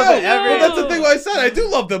 I love well, that's the thing I said. I do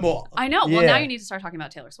love them all. I know. Well, now you need to start talking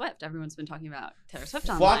about Taylor Swift. Everyone's been talking about Taylor Swift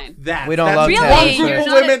online. Fuck that. We don't love really? Taylor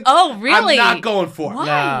Swift. Women, oh, really? I'm not going for it. Why?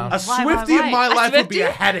 No. A Swiftie in my life would be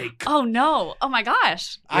a headache. Oh, no. Oh, my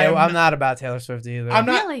gosh. Yeah, I'm not about Taylor Swift either. I'm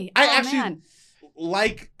not. Really? I actually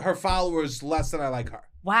like her followers less than I like her.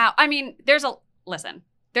 Wow. I mean, there's a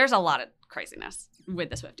lot of craziness with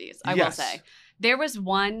the Swifties, I will say. There was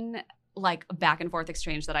one like back and forth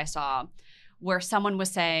exchange that I saw where someone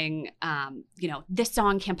was saying, this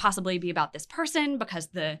song can't possibly be about this person because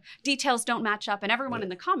the details don't match up. And everyone in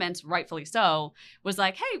the comments, rightfully so, was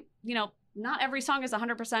like, hey, not every song is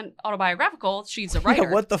 100% autobiographical. She's a writer.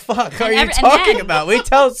 Yeah, what the fuck are you talking about? We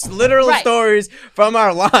tell literal stories from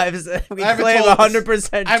our lives. We claim 100%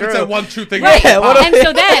 true. I haven't said one true thing. Right. And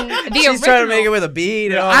so then the She's trying to make it with a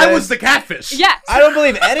beat. I was the catfish. Yeah. I don't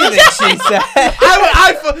believe anything she said.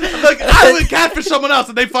 I would catfish someone else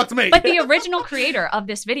and they fucked me. But the original creator of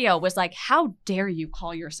this video was like, how dare you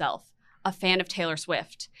call yourself a fan of Taylor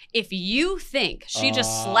Swift if you think she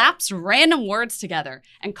just slaps random words together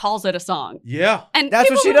and calls it a song? Yeah. And that's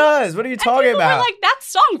what she does. What are you talking about? Were like,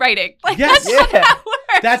 that's songwriting. Like, yes. That's not how it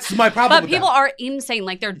works. That's my problem. But people are insane.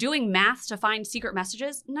 Like, they're doing math to find secret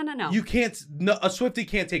messages. No. You can't. No, a Swiftie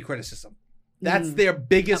can't take criticism. That's their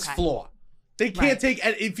biggest flaw. They can't take.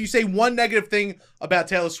 If you say one negative thing about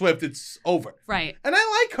Taylor Swift, it's over. Right. And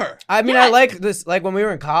I like her. I mean, I like this. Like when we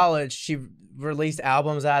were in college, she released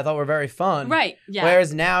albums that I thought were very fun. Right. Yeah.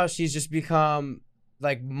 Whereas now she's just become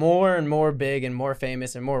like more and more big and more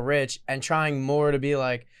famous and more rich and trying more to be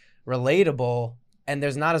like relatable. And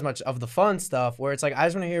there's not as much of the fun stuff where it's like, I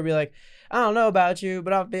just want to hear her be like, I don't know about you,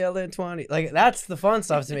 but I'll be a little 20. Like that's the fun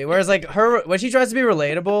stuff to me. Whereas like her, when she tries to be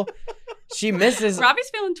relatable, she misses. Robbie's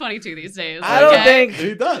feeling 22 these days. I don't think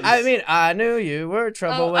he does. I mean, I knew you were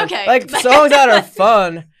trouble. Okay. Like songs that are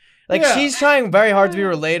fun. Like she's trying very hard to be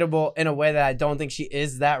relatable in a way that I don't think she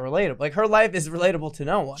is that relatable. Like her life is relatable to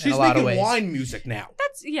no one. She's in a lot of making ways. wine music now.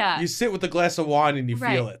 That's You sit with a glass of wine and you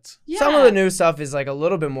feel it. Yeah. Some of the new stuff is like a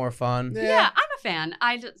little bit more fun. Yeah, I'm a fan.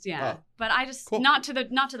 But I just not to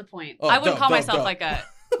the point. Oh, I wouldn't call myself like a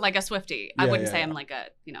Swiftie. I wouldn't say I'm like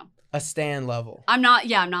a a stan level. I'm not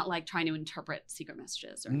like trying to interpret secret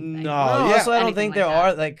messages or anything. No, Also, I don't think there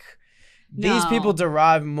are like these No. people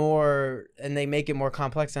derive more and they make it more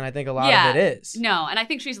complex than I think a lot of it is. No, and I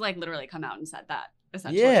think she's like literally come out and said that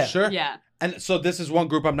essentially. Yeah. Sure. Yeah. And so this is one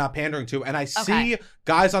group I'm not pandering to, and I see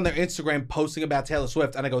guys on their Instagram posting about Taylor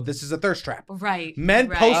Swift, and I go, "This is a thirst trap." Right. Men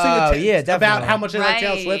right. posting about how much they like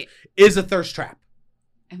Taylor Swift is a thirst trap.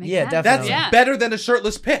 It makes Yeah, sense. definitely. That's better than a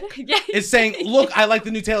shirtless pic. Yeah. It's saying, "Look, I like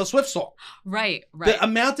the new Taylor Swift song." Right. The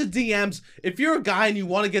amount of DMs. If you're a guy and you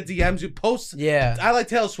want to get DMs, you post. Yeah. I like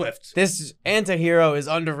Taylor Swift. This Antihero is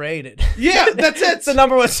underrated. Yeah, that's it. It's the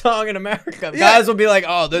number one song in America. Yeah. Guys will be like,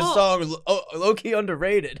 "Oh, this song is low-key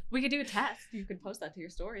underrated." We could do a test. You could post that to your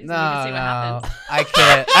stories. No, and you can see what happens. I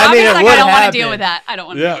can't. I Robbie's mean, it like, would I don't want happen. to deal with that. I don't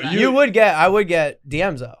want to Yeah, deal with that. I would get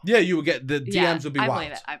DMs though. Yeah, you would get the DMs would be I wild.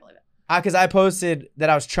 believe it. I believe it. Because I posted that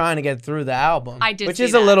I was trying to get through the album. I did which see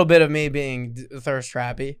is that. a little bit of me being thirst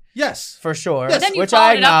trappy, Yes. for sure. Yes. But then you which I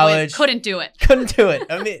followed it up with, acknowledge. couldn't do it. Couldn't do it.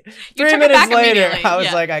 I mean, You 3 took it minutes back later, immediately. I was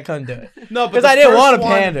Yeah. like, I couldn't do it. No, but Because the I didn't first want to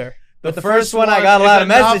one- pander. But the first one one, I got a is lot of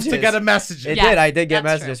enough messages. to get a message. It Yeah, did. I did get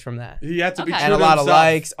that's messages from that. He had to be Okay. true And a to lot of himself.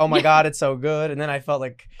 likes. Oh my God, it's so good. And then I felt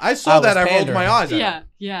like I saw that. was I rolled my pandering. eyes at it. Yeah.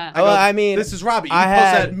 Yeah. I go, Well, I mean, this is Robbie. He I posted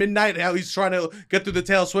had- at midnight how he's trying to get through the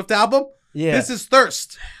Taylor Swift album. yeah. This is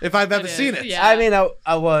thirst, if I've ever It is, seen it. yeah. I mean,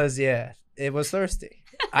 I was, yeah. It was thirsty.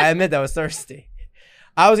 I admit that was thirsty.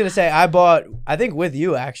 I was going to say, I bought, I think with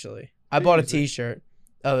you actually, I bought a was it? t-shirt,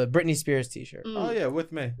 a Britney Spears t-shirt Mm. Oh yeah,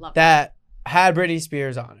 with me. Love that had Britney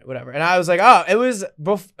Spears on it, whatever. And I was like, oh, it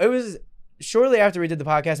was shortly after we did the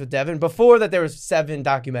podcast with Devin, before that there was 7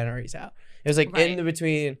 documentaries out. It was like in Right. the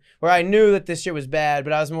between where I knew that this shit was bad,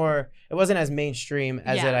 but it wasn't as mainstream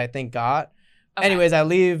as Yeah. it I think got. Okay. Anyways, I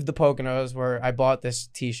leave the Poconos where I bought this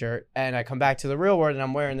t-shirt and I come back to the real world and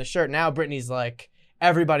I'm wearing the shirt. Now Britney's like,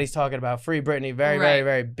 everybody's talking about Free Britney, very, very, Right.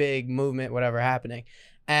 very big movement, whatever happening.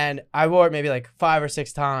 And I wore it maybe like 5 or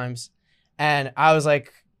 6 times. And I was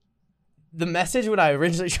like, the message when I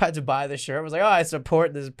originally tried to buy the shirt was like, oh, I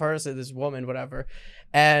support this person, this woman, whatever.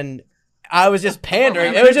 And I was just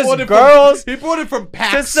pandering. It was just girls. He bought it from to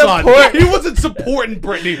Pat's son. support- He wasn't supporting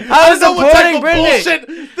Britney. I was don't know what type supporting of Britney.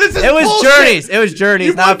 bullshit. This is It was bullshit. Journeys. It was Journeys,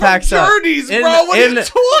 You not bought from PacSun. Journeys, bro. What are you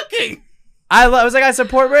talking? I was like, I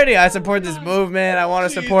support Britney. I support this movement. I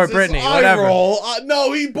want to support Jesus, Britney. eye Whatever. roll.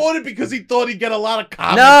 No, he bought it because he thought he'd get a lot of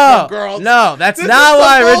comments No, from girls. no, that's This not is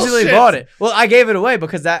why I some originally bullshit. bought it. Well, I gave it away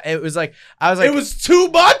because it was like it was too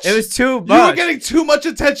much. It was too You were much. getting too much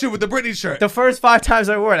attention with the Britney shirt. The first 5 times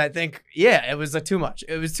I wore it, I think, yeah, it was too much.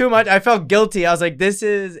 It was too much. I felt guilty. I was like,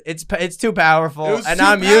 it's too powerful, It was and too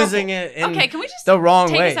I'm powerful. using it in Okay, can we just the wrong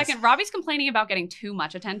take ways. a second? Robbie's complaining about getting too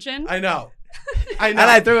much attention. I know. I know.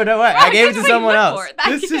 And I threw it away. I Robbie, gave it that's to what you someone went else. for.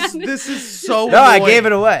 That This is so. No, I annoying. gave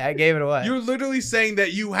it away. You're literally saying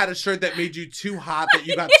that you had a shirt that made you too hot, that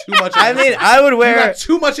you got too much. I mean, acid. I would you wear. got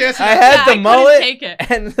too much acid. I Yeah, had I the couldn't mullet take it.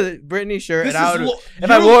 and the Britney shirt, This and I is would. lo-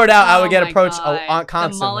 If I you're- wore it out, I would get Oh my approached God. on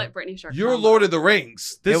constantly. The mullet Britney shirt. You're combo. Lord of the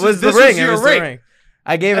Rings. This It was is, the this ring. Was It your was ring. the ring.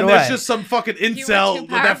 I gave it And away. there's just some fucking were too incel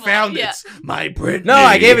that powerful, found yeah. it. My Britney. No,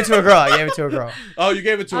 I gave it to a girl. I gave it to a girl. Oh, you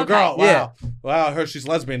gave it to a Okay. girl. Wow. Yeah. Wow. I heard she's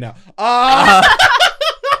lesbian now.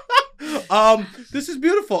 This is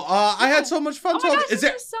beautiful. I had so much fun Oh my talking. gosh,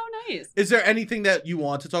 this was so nice. Is there anything that you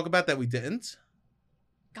want to talk about that we didn't?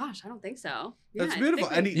 Gosh, I don't think so. That's I beautiful.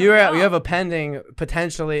 think we- You have a pending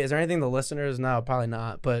potentially. Is there anything the listeners? No, probably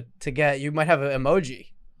not. But to get, you might have an emoji.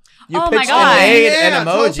 You Oh my pitched God. and made Yeah, an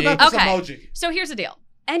tell us emoji. about this Okay. emoji. So here's the deal.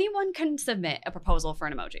 Anyone can submit a proposal for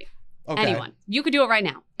an emoji. Okay. Anyone. You could do it right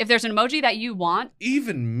now. If there's an emoji that you want,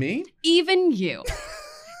 Even me? even you.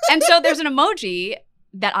 And so there's an emoji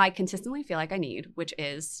that I consistently feel like I need, which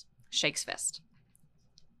is Shake's Fist.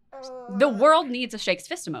 The world needs a Shake's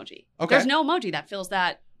Fist emoji. Okay. There's no emoji that fills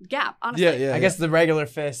that gap, honestly. I guess the regular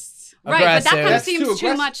fist. Right, but that aggressive. kind of That's too seems too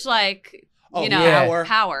aggressive. much like, Oh, you know, yeah.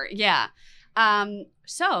 power. Yeah.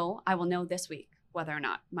 So I will know this week whether or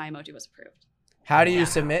not my emoji was approved. How do you Wow.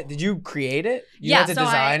 submit? Did you create it? You Yeah, had to so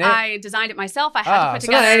design it. I designed it myself. I had to put so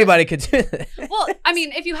together. not anybody could do that. Well, I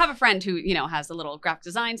mean, if you have a friend who, you know, has a little graphic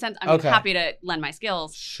design sense, I'm Okay. happy to lend my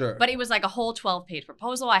skills. Sure. But it was like a whole 12-page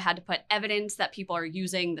proposal. I had to put evidence that people are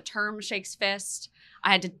using the term Shake's Fist.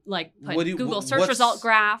 I had to like put What do you- Google search what's result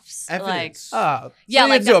graphs. Like, Evidence. So yeah, you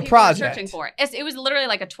like had to do that a people were project. searching for. It was literally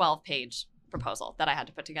like a 12-page proposal that I had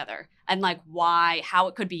to put together, and like how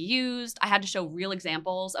it could be used. I had to show real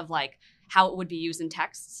examples of like how it would be used in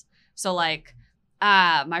texts. So like,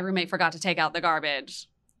 my roommate forgot to take out the garbage,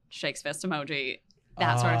 Shake's Fist emoji,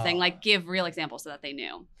 that sort of thing. Like, give real examples so that they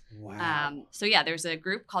knew. Wow. So yeah, there's a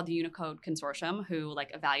group called the Unicode Consortium who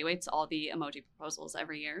like evaluates all the emoji proposals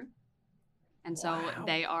every year. And so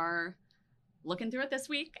they are looking through it this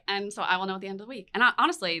week. And so I will know at the end of the week. And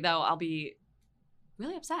honestly, though, I'll be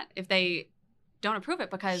really upset if they don't approve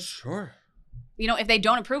it because, you know, if they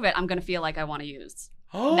don't approve it, I'm going to feel like I want to use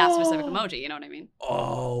that specific emoji. You know what I mean?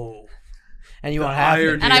 Oh. And you won't have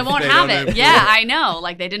it. And I won't have it. Yeah, I know.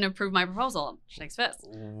 Like, they didn't approve my proposal. Shakes fist.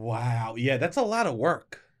 Wow. Yeah, that's a lot of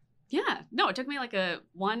work. Yeah. No, it took me like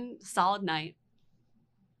one solid night.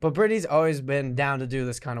 But Brittany's always been down to do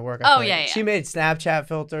this kind of work. Yeah. She made Snapchat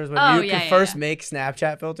filters. When you could first make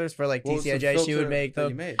Snapchat filters for like TCIJ, she would make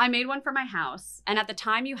them. I made one for my house. And at the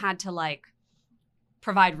time, you had to like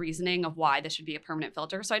provide reasoning of why this should be a permanent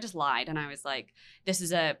filter. So I just lied. And I was like, this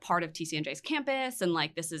is a part of TCNJ's campus. And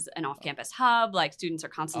like, this is an off-campus hub. Like, students are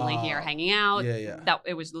constantly here hanging out. That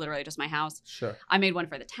it was literally just my house. Sure. I made one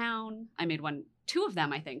for the town. I made two of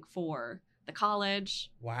them, I think, for the college.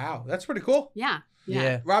 Wow. That's pretty cool. Yeah.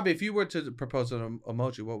 Robbie, if you were to propose an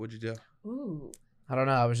emoji, what would you do? Ooh. I don't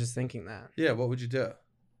know. I was just thinking that. Yeah. What would you do?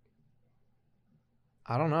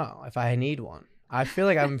 I don't know if I need one. I feel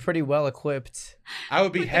like I'm pretty well equipped. I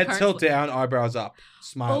would be head tilt down, eyebrows up,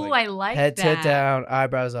 smiling. Oh, I like head that. Head tilt down,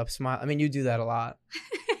 eyebrows up, smile. I mean, you do that a lot.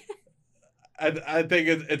 I think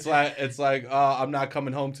it's like oh, I'm not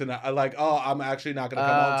coming home tonight. I'm actually not gonna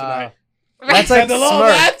come home tonight. That's like the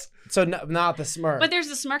smirk. So not the smirk. But there's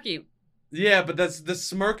the smirky. Yeah, but the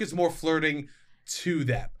smirk is more flirting to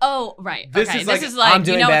them. Oh, right. This is like I'm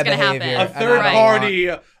doing bad what's gonna happen.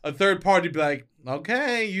 A third party be like,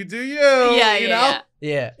 okay, you do you. Yeah.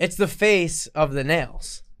 It's the face of the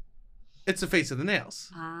nails. It's the face of the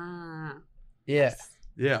nails. Ah. Yeah.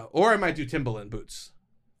 Yeah. Or I might do Timberland boots.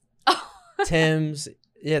 Tim's.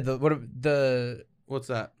 Yeah. What's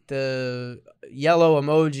that? The yellow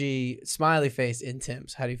emoji smiley face in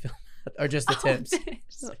Tim's. How do you feel? Or just the Tim's?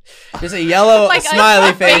 Just a yellow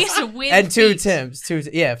smiley face and two Tim's.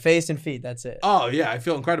 Face and feet. That's it. Oh yeah, I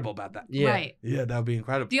feel incredible about that. Yeah. Right. Yeah, that would be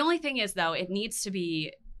incredible. The only thing is though, it needs to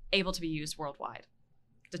be able to be used worldwide.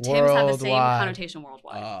 The Tims have the same connotation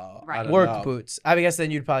worldwide. Right. Work boots. I guess then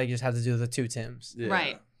you'd probably just have to do the two Tims. Yeah.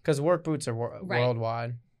 Right. Because work boots are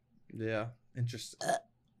worldwide. Yeah. Interesting.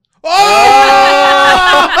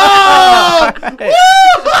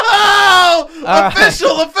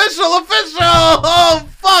 Official! Oh,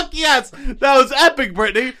 fuck yes! That was epic,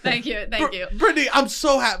 Brittany. Thank you. Brittany, I'm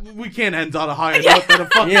so happy. We can't end on a higher note than a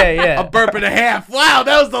fucking a burp and a half. Wow,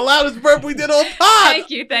 that was the loudest burp we did all pod.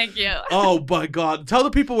 Thank you. Oh my God. Tell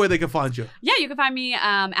the people where they can find you. Yeah, you can find me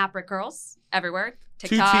at BrittCurls everywhere.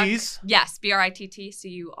 TikTok. 2 T's? Yes,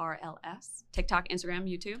 BrittCurls. TikTok, Instagram,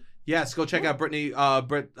 YouTube. Yes, go check out Brittany's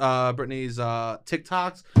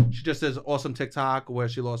TikToks. She just does awesome TikTok where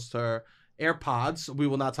she lost her AirPods. We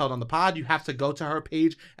will not tell it on the pod. You have to go to her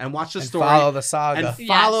page and watch the story. Follow the saga. And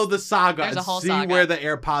follow the saga There's and a whole see saga. where the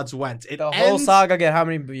AirPods went. The whole saga get how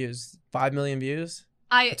many views? 5 million views?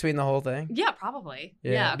 Between the whole thing? Yeah, probably.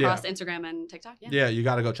 Yeah, across Instagram and TikTok. Yeah, you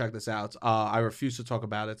got to go check this out. I refuse to talk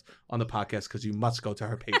about it on the podcast because you must go to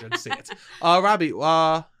her page and see it. Robbie,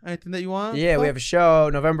 anything that you want? Yeah, we have a show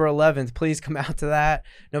November 11th. Please come out to that.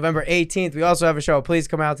 November 18th, we also have a show. Please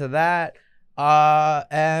come out to that.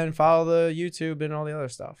 And follow the YouTube and all the other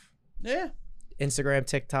stuff. Yeah. Instagram,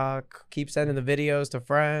 TikTok. Keep sending the videos to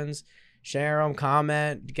friends. Share them,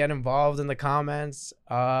 comment, get involved in the comments.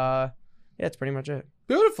 Yeah, that's pretty much it.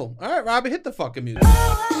 Beautiful. All right, Robbie, hit the fucking music.